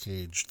Nicolas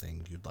Cage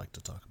thing you'd like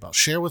to talk about.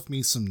 Share with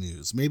me some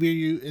news. Maybe are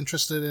you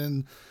interested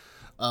in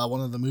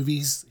one of the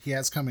movies he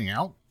has coming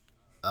out?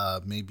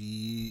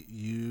 Maybe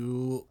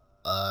you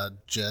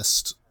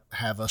just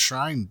have a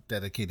shrine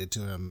dedicated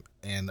to him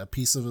and a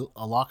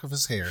lock of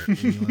his hair,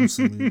 and you want to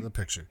send me the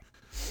picture.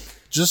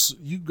 Just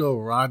you go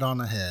right on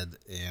ahead,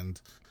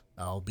 and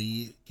I'll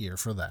be here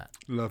for that.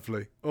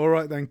 Lovely. All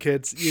right then,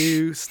 kids.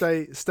 You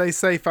stay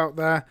safe out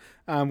there,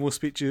 and we'll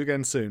speak to you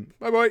again soon.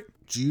 Bye bye.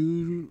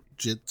 Jiu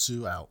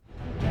Jitsu out.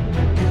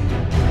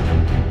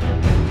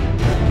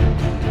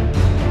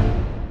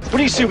 What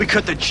do you say we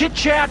cut the chit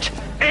chat?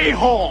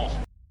 A-hole!